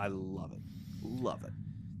love it. Love it.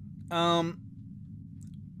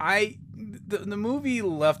 The movie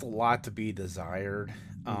left a lot to be desired.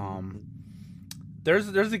 There's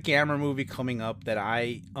a Gamera movie coming up that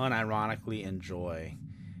I unironically enjoy.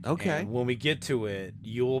 Okay. And when we get to it,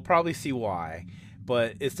 you'll probably see why.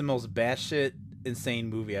 But it's the most batshit insane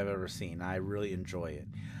movie I've ever seen. I really enjoy it.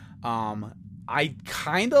 I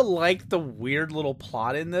kind of like the weird little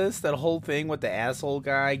plot in this. That whole thing with the asshole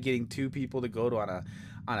guy getting 2 people to go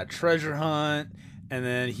on a treasure hunt, and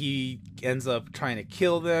then he ends up trying to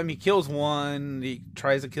kill them. He kills one, he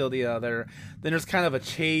tries to kill the other. Then there's kind of a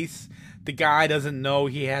chase. The guy doesn't know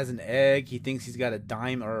he has an egg. He thinks he's got a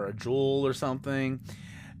dime or a jewel or something,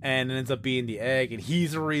 and it ends up being the egg, and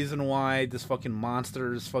he's the reason why this fucking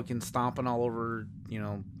monster is fucking stomping all over,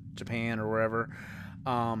 Japan or wherever.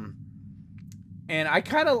 And I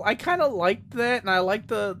kind of liked that, and I liked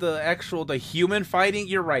the human fighting.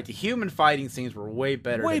 You're right, the human fighting scenes were way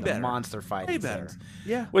better than the monster fighting scenes.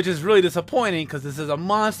 Yeah, which is really disappointing because this is a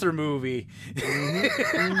monster movie.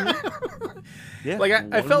 Yeah, like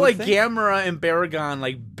I felt like Gamera and Barugon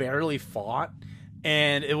like barely fought,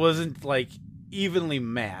 and it wasn't like evenly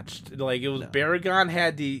matched. Like, it was Barugon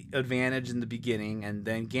had the advantage in the beginning, and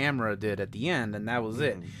then Gamera did at the end, and that was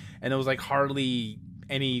it. And it was like hardly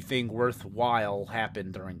anything worthwhile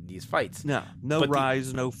happened during these fights. No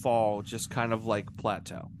rise, no fall, just kind of like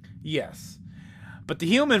plateau. Yes, but the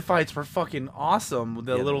human fights were fucking awesome.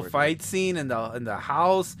 The little fight scene in the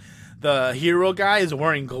house. The hero guy is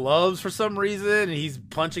wearing gloves for some reason, and he's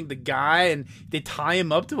punching the guy, and they tie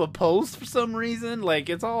him up to a post for some reason. Like,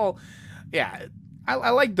 it's all. Yeah,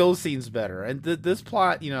 I like those scenes better, and this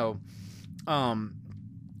plot,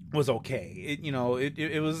 was okay.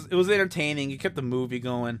 It was entertaining. It kept the movie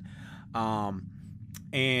going,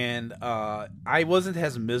 and I wasn't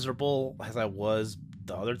as miserable as I was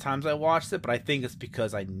the other times I watched it, but I think it's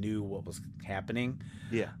because I knew what was happening.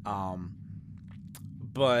 Yeah.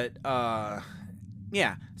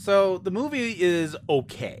 Yeah. So the movie is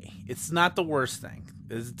okay. It's not the worst thing.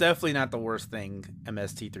 It's definitely not the worst thing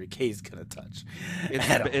MST3K is going to touch.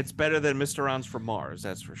 It's better than Mr. Rounds from Mars,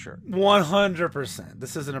 that's for sure. 100%.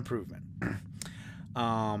 This is an improvement.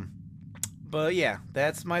 But yeah,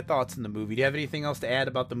 that's my thoughts on the movie. Do you have anything else to add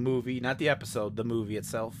about the movie? Not the episode, the movie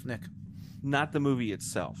itself, Nick? Not the movie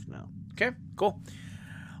itself, no. Okay, cool.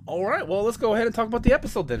 All right, well, let's go ahead and talk about the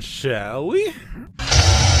episode then, shall we?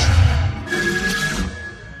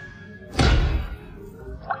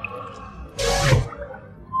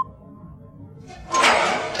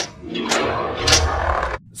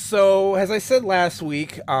 So So as I said last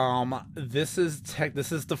week, this is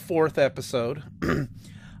the fourth episode.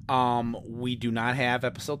 We do not have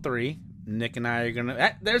episode 3. Nick and I are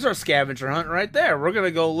gonna. There's our scavenger hunt right there. We're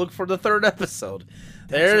gonna go look for the third episode.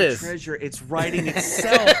 There it is. Treasure. It's writing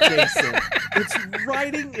itself, Jason. It's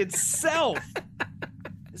writing itself.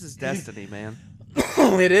 This is destiny, man.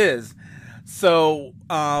 It is. So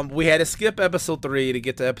we had to skip episode 3 to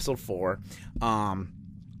get to episode 4.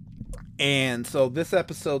 And so this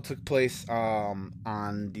episode took place aired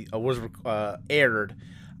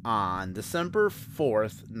on December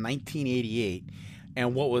 4th, 1988.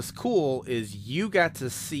 And what was cool is you got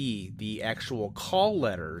to see the actual call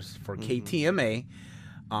letters for KTMA.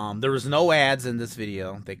 There was no ads in this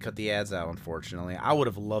video. They cut the ads out, unfortunately. I would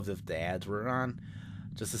have loved if the ads were on.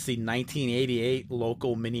 Just to see 1988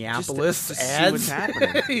 local Minneapolis just to ads. see what's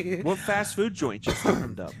happening. What fast food joint just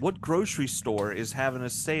opened up? What grocery store is having a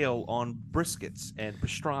sale on briskets and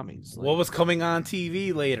pastrami's? What was coming on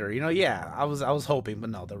TV later? Yeah, I was hoping, but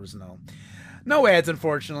no, there was no ads,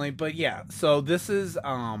 unfortunately. But yeah, so this is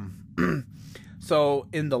so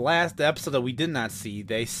in the last episode that we did not see,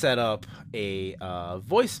 they set up a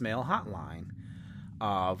voicemail hotline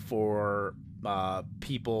for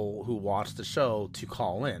people who watch the show to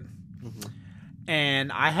call in.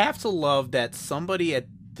 And I have to love that somebody at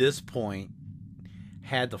this point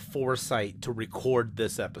had the foresight to record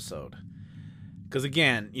this episode, because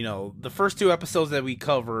again, the first 2 episodes that we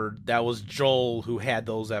covered, that was Joel who had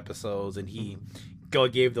those episodes, and he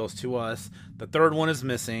gave those to us. The third one is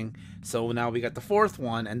missing, so now we got the 4th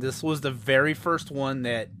one, and this was the very first one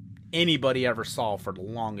that anybody ever saw for the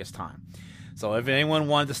longest time. So if anyone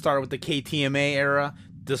wanted to start with the KTMA era,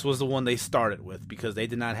 this was the one they started with, because they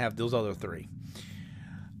did not have those other 3.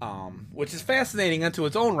 Which is fascinating unto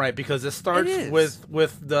its own right, because it starts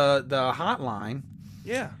with the hotline.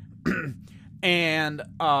 Yeah. And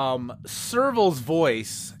Serval's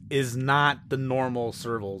voice is not the normal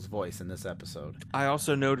Serval's voice in this episode. I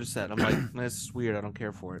also noticed that. I'm like, that's weird. I don't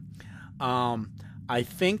care for it. I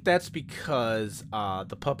think that's because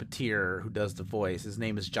the puppeteer who does the voice, his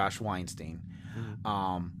name is Josh Weinstein.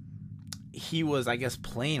 He was, I guess,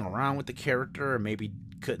 playing around with the character, or maybe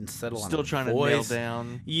couldn't settle on the voice. Still trying to nail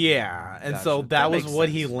down. Yeah, and Gotcha. so that was what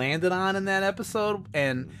sense. he landed on in that episode.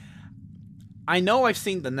 And I know I've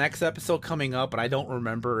seen the next episode coming up, but I don't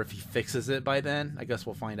remember if he fixes it by then. I guess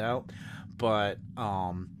we'll find out. But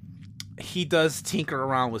he does tinker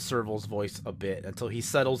around with Serval's voice a bit until he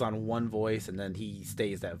settles on one voice, and then he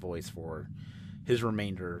stays that voice for his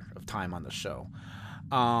remainder of time on the show.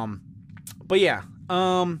 But yeah,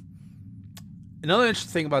 another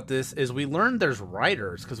interesting thing about this is we learned there's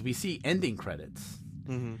writers, because we see ending credits.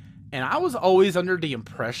 And I was always under the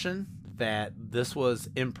impression that this was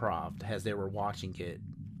improv as they were watching it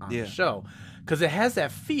on the show, because it has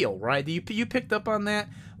that feel, right? You picked up on that,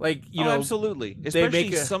 like, you know, absolutely.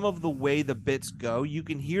 Especially some of the way the bits go, you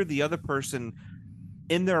can hear the other person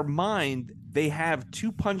in their mind. They have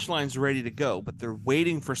 2 punchlines ready to go, but they're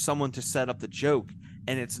waiting for someone to set up the joke,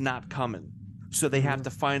 and it's not coming. So they have to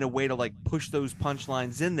find a way to like push those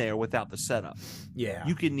punchlines in there without the setup. Yeah,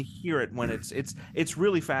 you can hear it when it's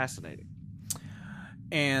really fascinating.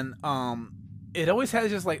 And it always has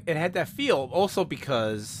just like, it had that feel also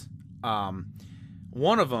because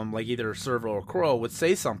one of them, like either Serval or Crow, would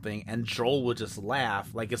say something and Joel would just laugh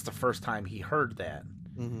like it's the first time he heard that.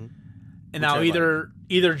 And now either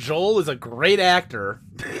Joel is a great actor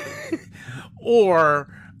or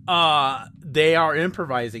they are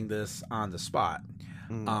improvising this on the spot.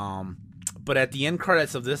 But at the end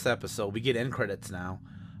credits of this episode, we get end credits now.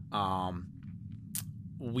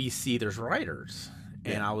 We see there's writers.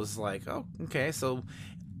 And I was like, oh, okay. So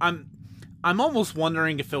I'm almost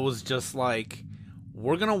wondering if it was just like,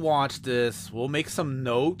 we're going to watch this. We'll make some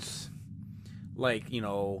notes. Like, you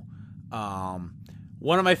know,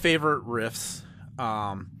 one of my favorite riffs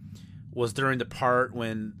was during the part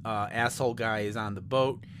when asshole guy is on the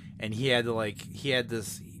boat and he had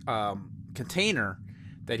this container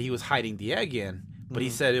that he was hiding the egg in, but he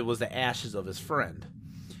said it was the ashes of his friend.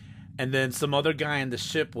 And then some other guy on the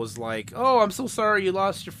ship was like, oh, I'm so sorry you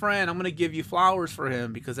lost your friend. I'm going to give you flowers for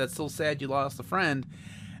him because that's so sad you lost a friend.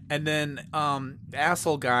 And then the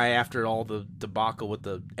asshole guy, after all the debacle with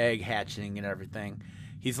the egg hatching and everything,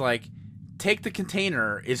 he's like, take the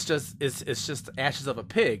container. It's just ashes of a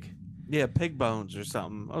pig. Yeah, pig bones or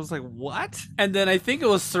something. I was like, what? And then I think it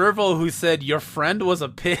was Serval who said, your friend was a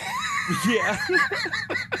pig. Yeah.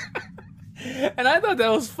 And I thought that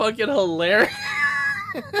was fucking hilarious.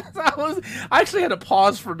 I actually had to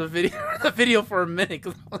pause for the video for a minute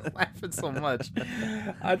because I was laughing so much.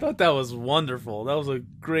 I thought that was wonderful. That was a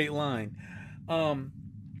great line.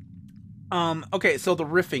 Okay, so the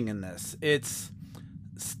riffing in this, it's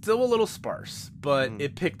still a little sparse, but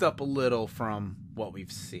it picked up a little from what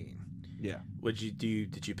we've seen. Yeah. Did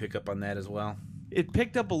you pick up on that as well? It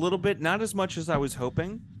picked up a little bit, not as much as I was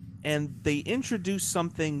hoping. And they introduced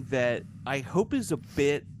something that I hope is a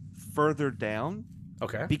bit further down.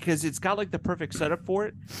 Okay. Because it's got like the perfect setup for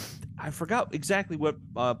it. I forgot exactly what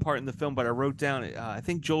part in the film, but I wrote down, I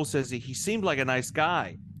think Joel says that he seemed like a nice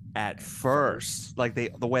guy at first. Like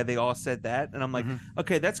the way they all said that. And I'm like,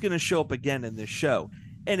 okay, that's going to show up again in this show.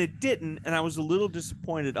 And it didn't, and I was a little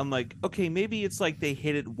disappointed. I'm like, okay, maybe it's like they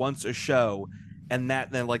hit it once a show, and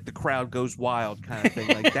then like the crowd goes wild kind of thing.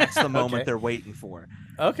 Like that's the moment they're waiting for.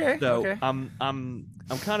 Okay. So okay. I'm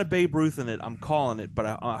kind of Babe Ruth in it. I'm calling it, but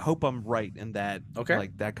I hope I'm right in that. Okay.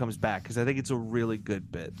 Like that comes back because I think it's a really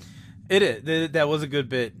good bit. It is. That was a good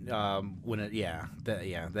bit. That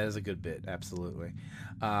is a good bit. Absolutely.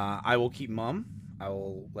 I will keep mum. I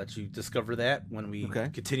will let you discover that when we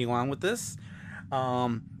continue on with this.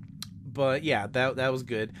 But yeah, that was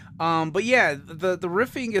good. But yeah, the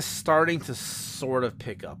riffing is starting to sort of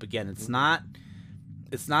pick up again. It's not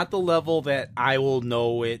the level that I will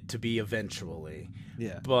know it to be eventually.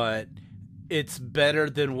 Yeah. But it's better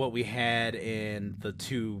than what we had in the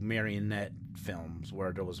 2 marionette films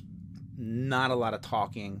where there was not a lot of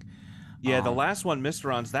talking. Yeah, the last one,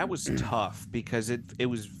 Mr. Ons, that was tough because it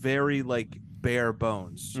was very like bare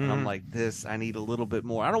bones. And I'm like, I need a little bit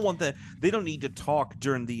more. I don't want they don't need to talk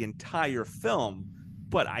during the entire film,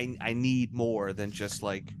 but I need more than just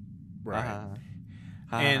like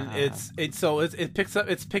and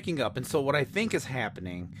it's picking up. And so what I think is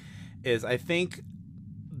happening is I think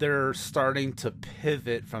they're starting to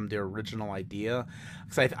pivot from their original idea.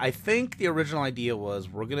 Because I think the original idea was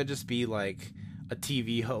we're gonna just be like a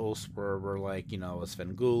TV host where we're like, a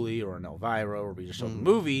Svengoolie or an Elvira, where we just show the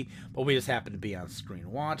movie, but we just happen to be on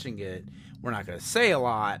screen watching it. We're not going to say a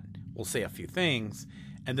lot. We'll say a few things.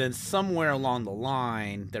 And then somewhere along the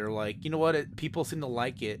line, they're like, you know what? People seem to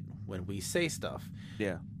like it when we say stuff.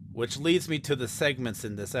 Yeah. Which leads me to the segments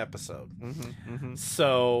in this episode.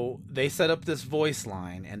 So they set up this voice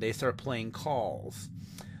line and they start playing calls.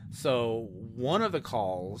 So one of the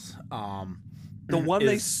calls, the one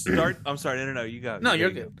they start. I'm sorry. No. You go. No,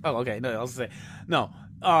 you're good. Oh, okay. No, I was gonna say no.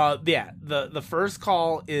 Yeah. The first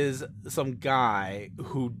call is some guy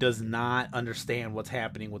who does not understand what's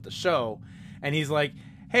happening with the show, and he's like,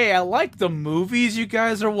 "Hey, I like the movies you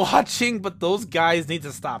guys are watching, but those guys need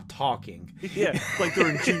to stop talking." Yeah, like they're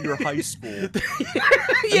in junior high school.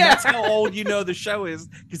 Yeah, that's how old the show is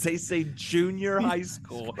because they say junior high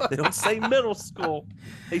school. They don't say middle school.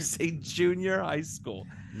 They say junior high school.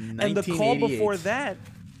 And the call before that,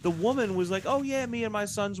 the woman was like, "Oh yeah, me and my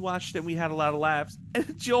sons watched it. And we had a lot of laughs."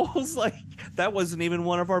 And Joel's like, "That wasn't even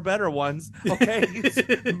one of our better ones." Okay,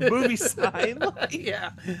 movie sign. Like,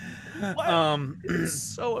 yeah. What? It's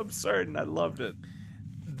so absurd, and I loved it.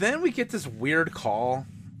 Then we get this weird call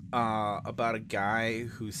about a guy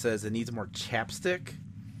who says it needs more chapstick.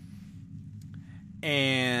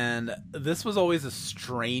 And this was always a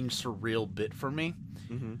strange, surreal bit for me.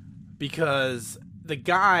 Because the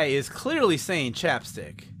guy is clearly saying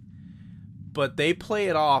chapstick, but they play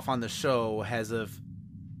it off on the show as if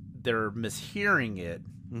they're mishearing it.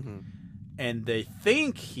 And they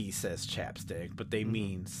think he says chapstick, but they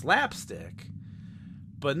mean slapstick.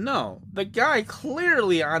 But no, the guy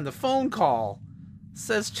clearly on the phone call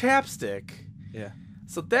says chapstick. Yeah.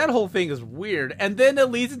 So that whole thing is weird. And then it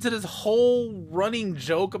leads into this whole running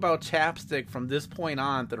joke about chapstick from this point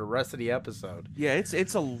on to the rest of the episode. Yeah,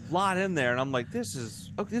 it's a lot in there, and I'm like, this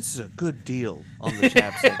is a good deal on the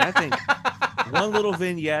chapstick. I think one little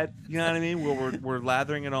vignette, you know what I mean, where we're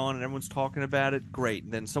lathering it on and everyone's talking about it, great.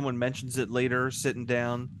 And then someone mentions it later, sitting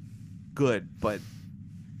down, good. But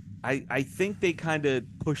I think they kind of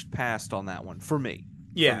pushed past on that one for me.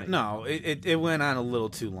 Yeah, no, it went on a little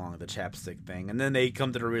too long, the chapstick thing. And then they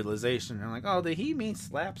come to the realization, they're like, oh, did he mean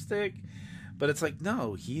slapstick? But it's like,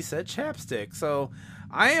 no, he said chapstick. So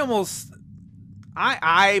I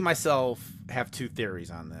myself have 2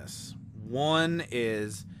 theories on this. One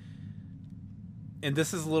is, and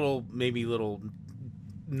this is maybe a little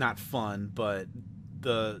not fun, but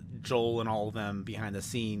the Joel and all of them behind the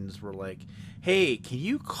scenes were like, hey, can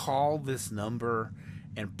you call this number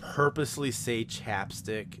and purposely say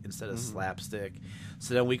chapstick instead of slapstick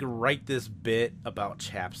so that we can write this bit about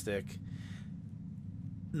chapstick?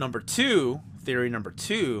 Theory number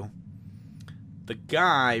two, the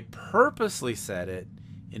guy purposely said it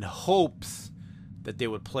in hopes that they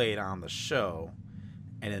would play it on the show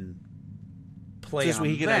and then play just on so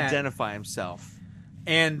he can that identify himself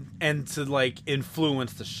and to like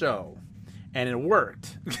influence the show, and it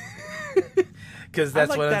worked. because that's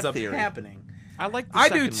like what ends that up theory. happening. I like. The I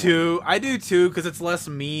do second too. one. I do too because it's less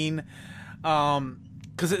mean.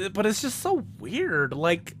 But it's just so weird.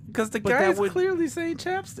 Like, because the But guy that is would- clearly saying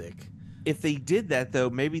chapstick. If they did that,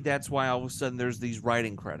 though, maybe that's why all of a sudden there's these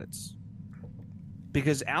writing credits.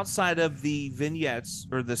 Because outside of the vignettes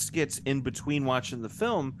or the skits in between watching the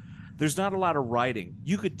film, there's not a lot of writing.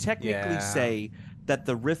 You could technically Yeah. say that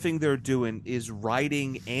the riffing they're doing is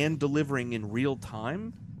writing and delivering in real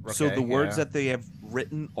time. So Okay, the words yeah. that they have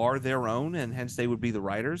written are their own, and hence they would be the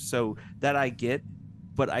writers. So that I get.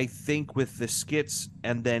 But I think with the skits,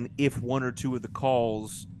 and then if one or two of the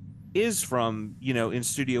calls is from, in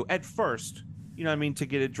studio at first, what I mean, to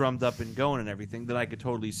get it drummed up and going and everything, then I could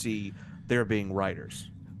totally see there being writers.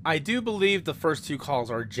 I do believe the first 2 calls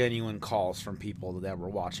are genuine calls from people that were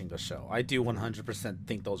watching the show. I do 100%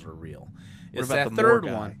 think those are real. It's about that the third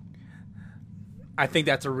Moore guy? one. I think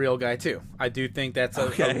that's a real guy too. I do think that's a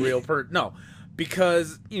real person. No,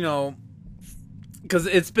 because because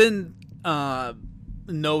it's been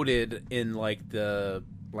noted in the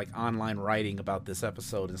online writing about this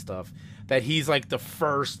episode and stuff that he's like the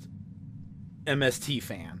first MST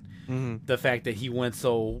fan. Mm-hmm. The fact that he went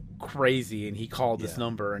so crazy and he called this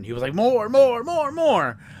number and he was like more.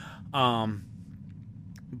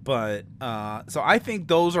 But so I think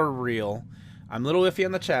those are real. I'm a little iffy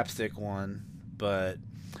on the chapstick one, but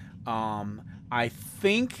I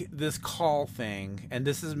think this call thing, and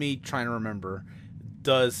this is me trying to remember,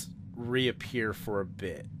 does reappear for a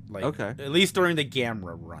bit. Okay. At least during the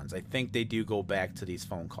Gamera runs, I think they do go back to these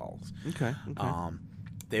phone calls. Okay.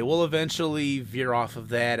 They will eventually veer off of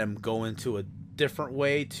that and go into a different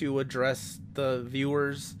way to address the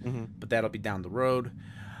viewers, but that'll be down the road.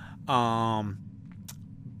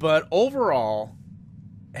 But overall,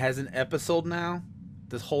 as an episode now,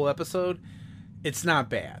 this whole episode, it's not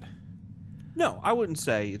bad. No, I wouldn't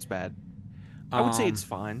say it's bad. I would say it's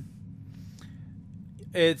fine.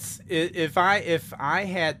 If I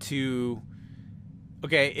had to,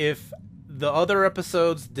 if the other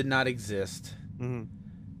episodes did not exist,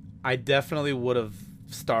 I definitely would have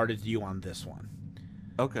started you on this one.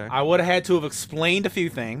 Okay. I would have had to have explained a few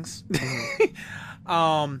things.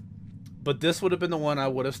 But this would have been the one I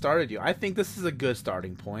would have started you. I think this is a good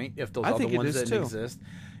starting point if those other ones didn't exist.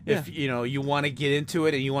 If you want to get into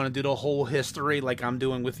it and you want to do the whole history like I'm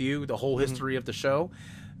doing with you, the whole history of the show,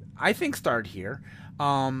 I think start here.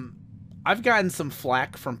 I've gotten some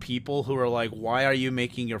flack from people who are like, why are you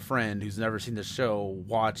making your friend who's never seen the show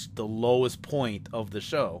watch the lowest point of the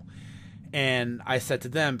show? And I said to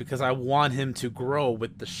them, because I want him to grow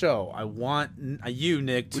with the show. I want you,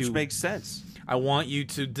 Nick, to... Which makes sense. I want you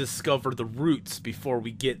to discover the roots before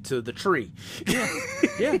we get to the tree.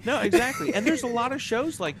 Yeah, no, exactly. And there's a lot of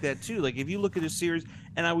shows like that too. Like if you look at a series,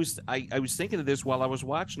 and I was thinking of this while I was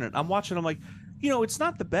watching it. I'm watching, I'm like, it's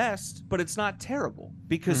not the best, but it's not terrible.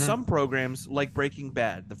 Because some programs like Breaking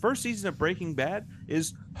Bad, the first season of Breaking Bad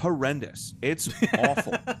is horrendous. It's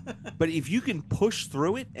awful. But if you can push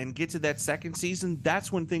through it and get to that second season,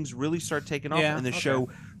 that's when things really start taking off, and the show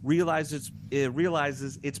realizes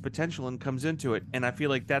its potential and comes into it. And I feel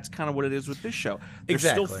like that's kind of what it is with this show. They're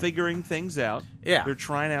still figuring things out. Yeah. They're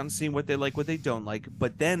trying out and seeing what they like, what they don't like.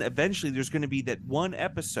 But then eventually there's going to be that one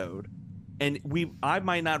episode, and I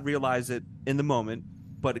might not realize it in the moment,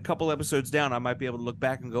 but a couple episodes down, I might be able to look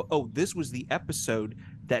back and go, oh, this was the episode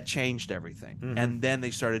that changed everything. And then they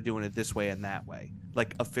started doing it this way and that way,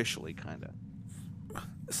 like officially kind of.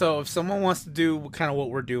 So if someone wants to do kind of what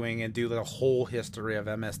we're doing and do the whole history of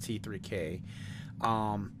MST3K,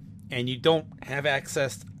 and you don't have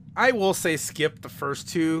access, I will say skip the first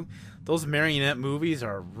 2. Those marionette movies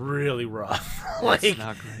are really rough. It's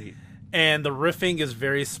not great. And the riffing is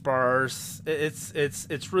very sparse.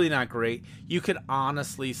 It's really not great. You could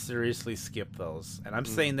honestly, seriously skip those. And I'm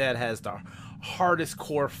saying that as the hardest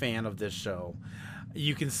core fan of this show.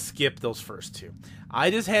 You can skip those first 2.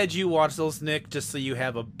 I just had you watch those, Nick, just so you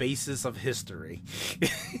have a basis of history.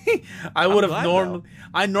 I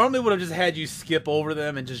normally would have just had you skip over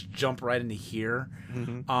them and just jump right into here.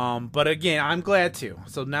 But again, I'm glad to.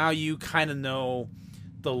 So now you kind of know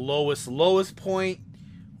the lowest point.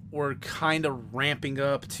 We're kind of ramping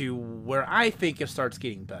up to where I think it starts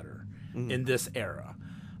getting better in this era.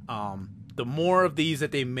 The more of these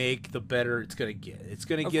that they make, the better it's going to get. It's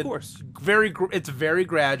going to get it's very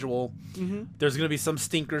gradual. There's going to be some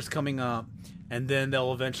stinkers coming up, and then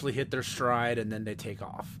they'll eventually hit their stride, and then they take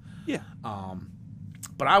off. Yeah.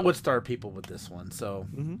 But I would start people with this one. So,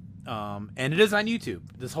 and it is on YouTube.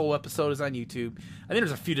 This whole episode is on YouTube. I think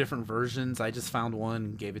there's a few different versions. I just found one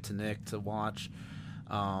and gave it to Nick to watch.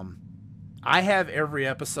 I have every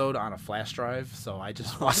episode on a flash drive, so I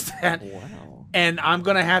just watched that. Wow. And I'm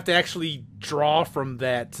going to have to actually draw from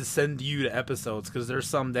that to send you the episodes, because there's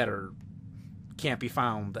some that can't be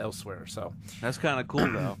found elsewhere. So That's kind of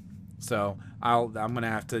cool, though. So I'm going to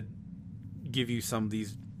have to give you some of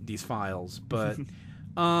these files. But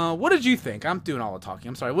what did you think? I'm doing all the talking.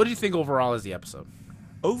 I'm sorry. What did you think overall as the episode?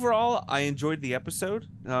 Overall, I enjoyed the episode.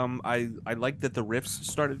 I like that the riffs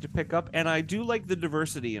started to pick up, and I do like the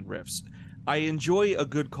diversity in riffs. I enjoy a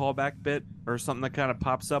good callback bit or something that kind of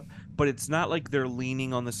pops up, but it's not like they're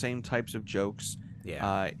leaning on the same types of jokes.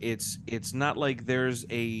 Yeah. It's not like there's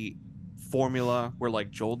a formula where like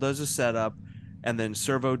Joel does a setup and then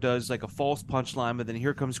Servo does like a false punchline, but then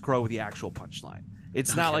here comes Crow with the actual punchline.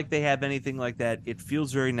 It's not like they have anything like that. It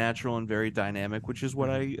feels very natural and very dynamic, which is what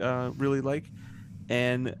I really like.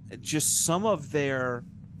 And just some of their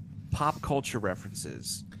pop culture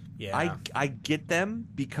references. Yeah. I get them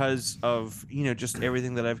because of, just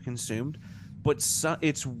everything that I've consumed. But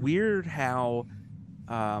it's weird how,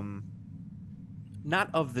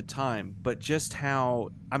 not of the time, but just how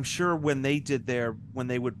I'm sure when they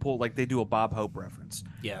would pull, like they do a Bob Hope reference.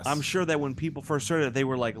 Yes. I'm sure that when people first heard it, they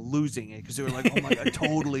were like losing it because they were like, oh my God,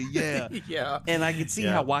 totally, yeah. Yeah. And I could see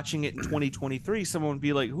how watching it in 2023, someone would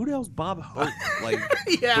be like, who the hell's Bob Hope? Like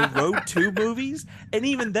Yeah. the Road 2 movies? And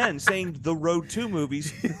even then, saying the Road 2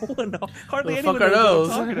 movies, hardly The anyone fuck are knows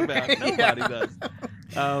those? what I'm talking about. Nobody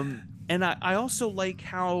does. And I also like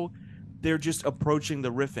how they're just approaching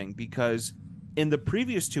the riffing, because in the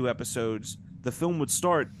previous 2 episodes, the film would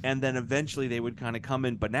start and then eventually they would kind of come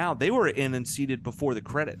in. But now they were in and seated before the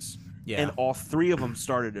credits. Yeah. And all 3 of them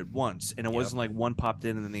started at once. And it wasn't like one popped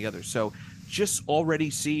in and then the other. So just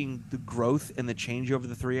already seeing the growth and the change over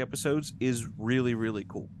the 3 episodes is really, really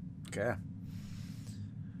cool. Okay.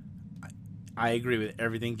 I agree with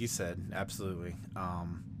everything you said. Absolutely.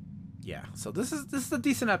 Yeah. So this is a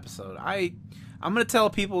decent episode. I'm gonna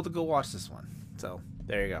tell people to go watch this one. So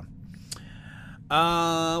there you go.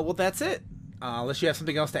 Well, that's it. Unless you have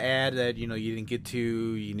something else to add that you didn't get to,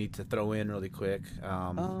 you need to throw in really quick.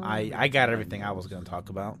 I got everything I was going to talk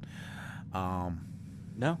about.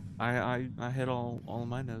 No, I hit all of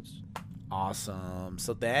my notes. Awesome.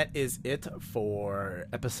 So that is it for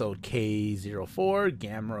episode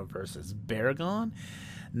K04-Gamera versus Barugon.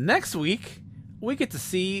 Next week, we get to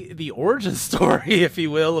see the origin story, if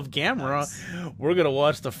you will, of Gamera. Nice. We're going to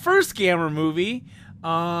watch the first Gamera movie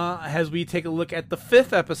as we take a look at the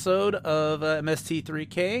 5th episode of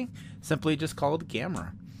MST3K, simply just called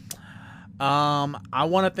Gamera. I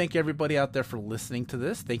want to thank everybody out there for listening to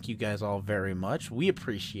this. Thank you guys all very much. We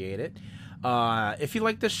appreciate it. If you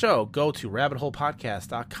like this show, go to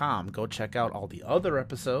rabbitholepodcast.com. Go check out all the other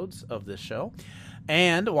episodes of this show.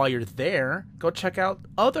 And while you're there, go check out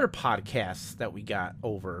other podcasts that we got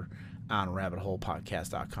over on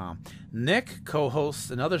rabbitholepodcast.com. Nick co-hosts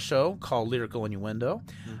another show called Lyrical Innuendo,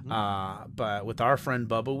 but with our friend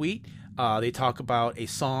Bubba Wheat. They talk about a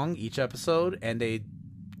song each episode, and they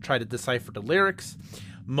try to decipher the lyrics,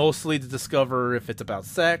 mostly to discover if it's about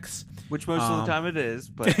sex. Which most of the time it is,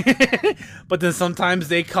 but but then sometimes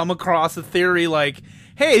they come across a theory like,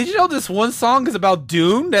 hey, did you know this one song is about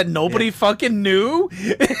Dune that nobody fucking knew?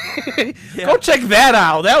 Go check that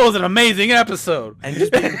out. That was an amazing episode. And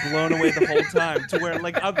just being blown away the whole time, to where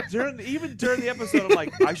like during the episode, I'm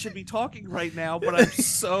like, I should be talking right now, but I'm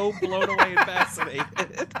so blown away and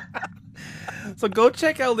fascinated. So go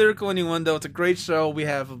check out Lyrical Innuendo. It's a great show. We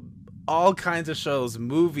have all kinds of shows,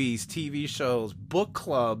 movies, TV shows, book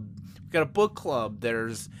club. We've got a book club.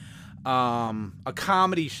 There's a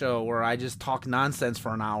comedy show where I just talk nonsense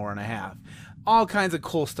for an hour and a half. All kinds of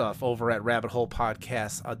cool stuff over at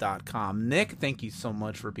rabbitholepodcast.com. Nick, thank you so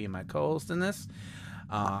much for being my co-host in this.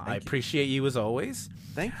 I appreciate you as always.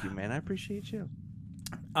 Thank you, man. I appreciate you.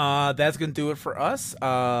 That's going to do it for us.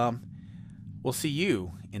 We'll see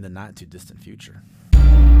you in the not too distant future.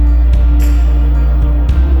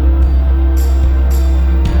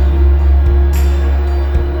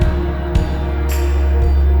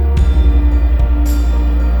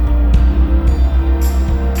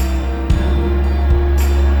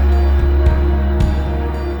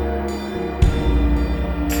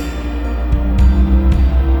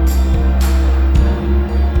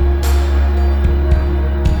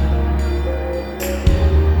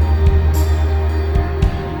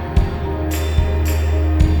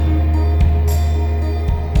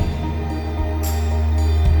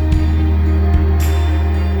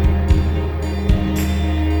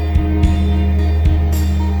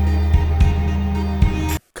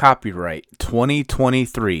 Copyright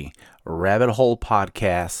 2023 Rabbit Hole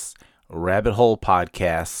Podcasts,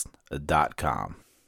 rabbitholepodcast.com.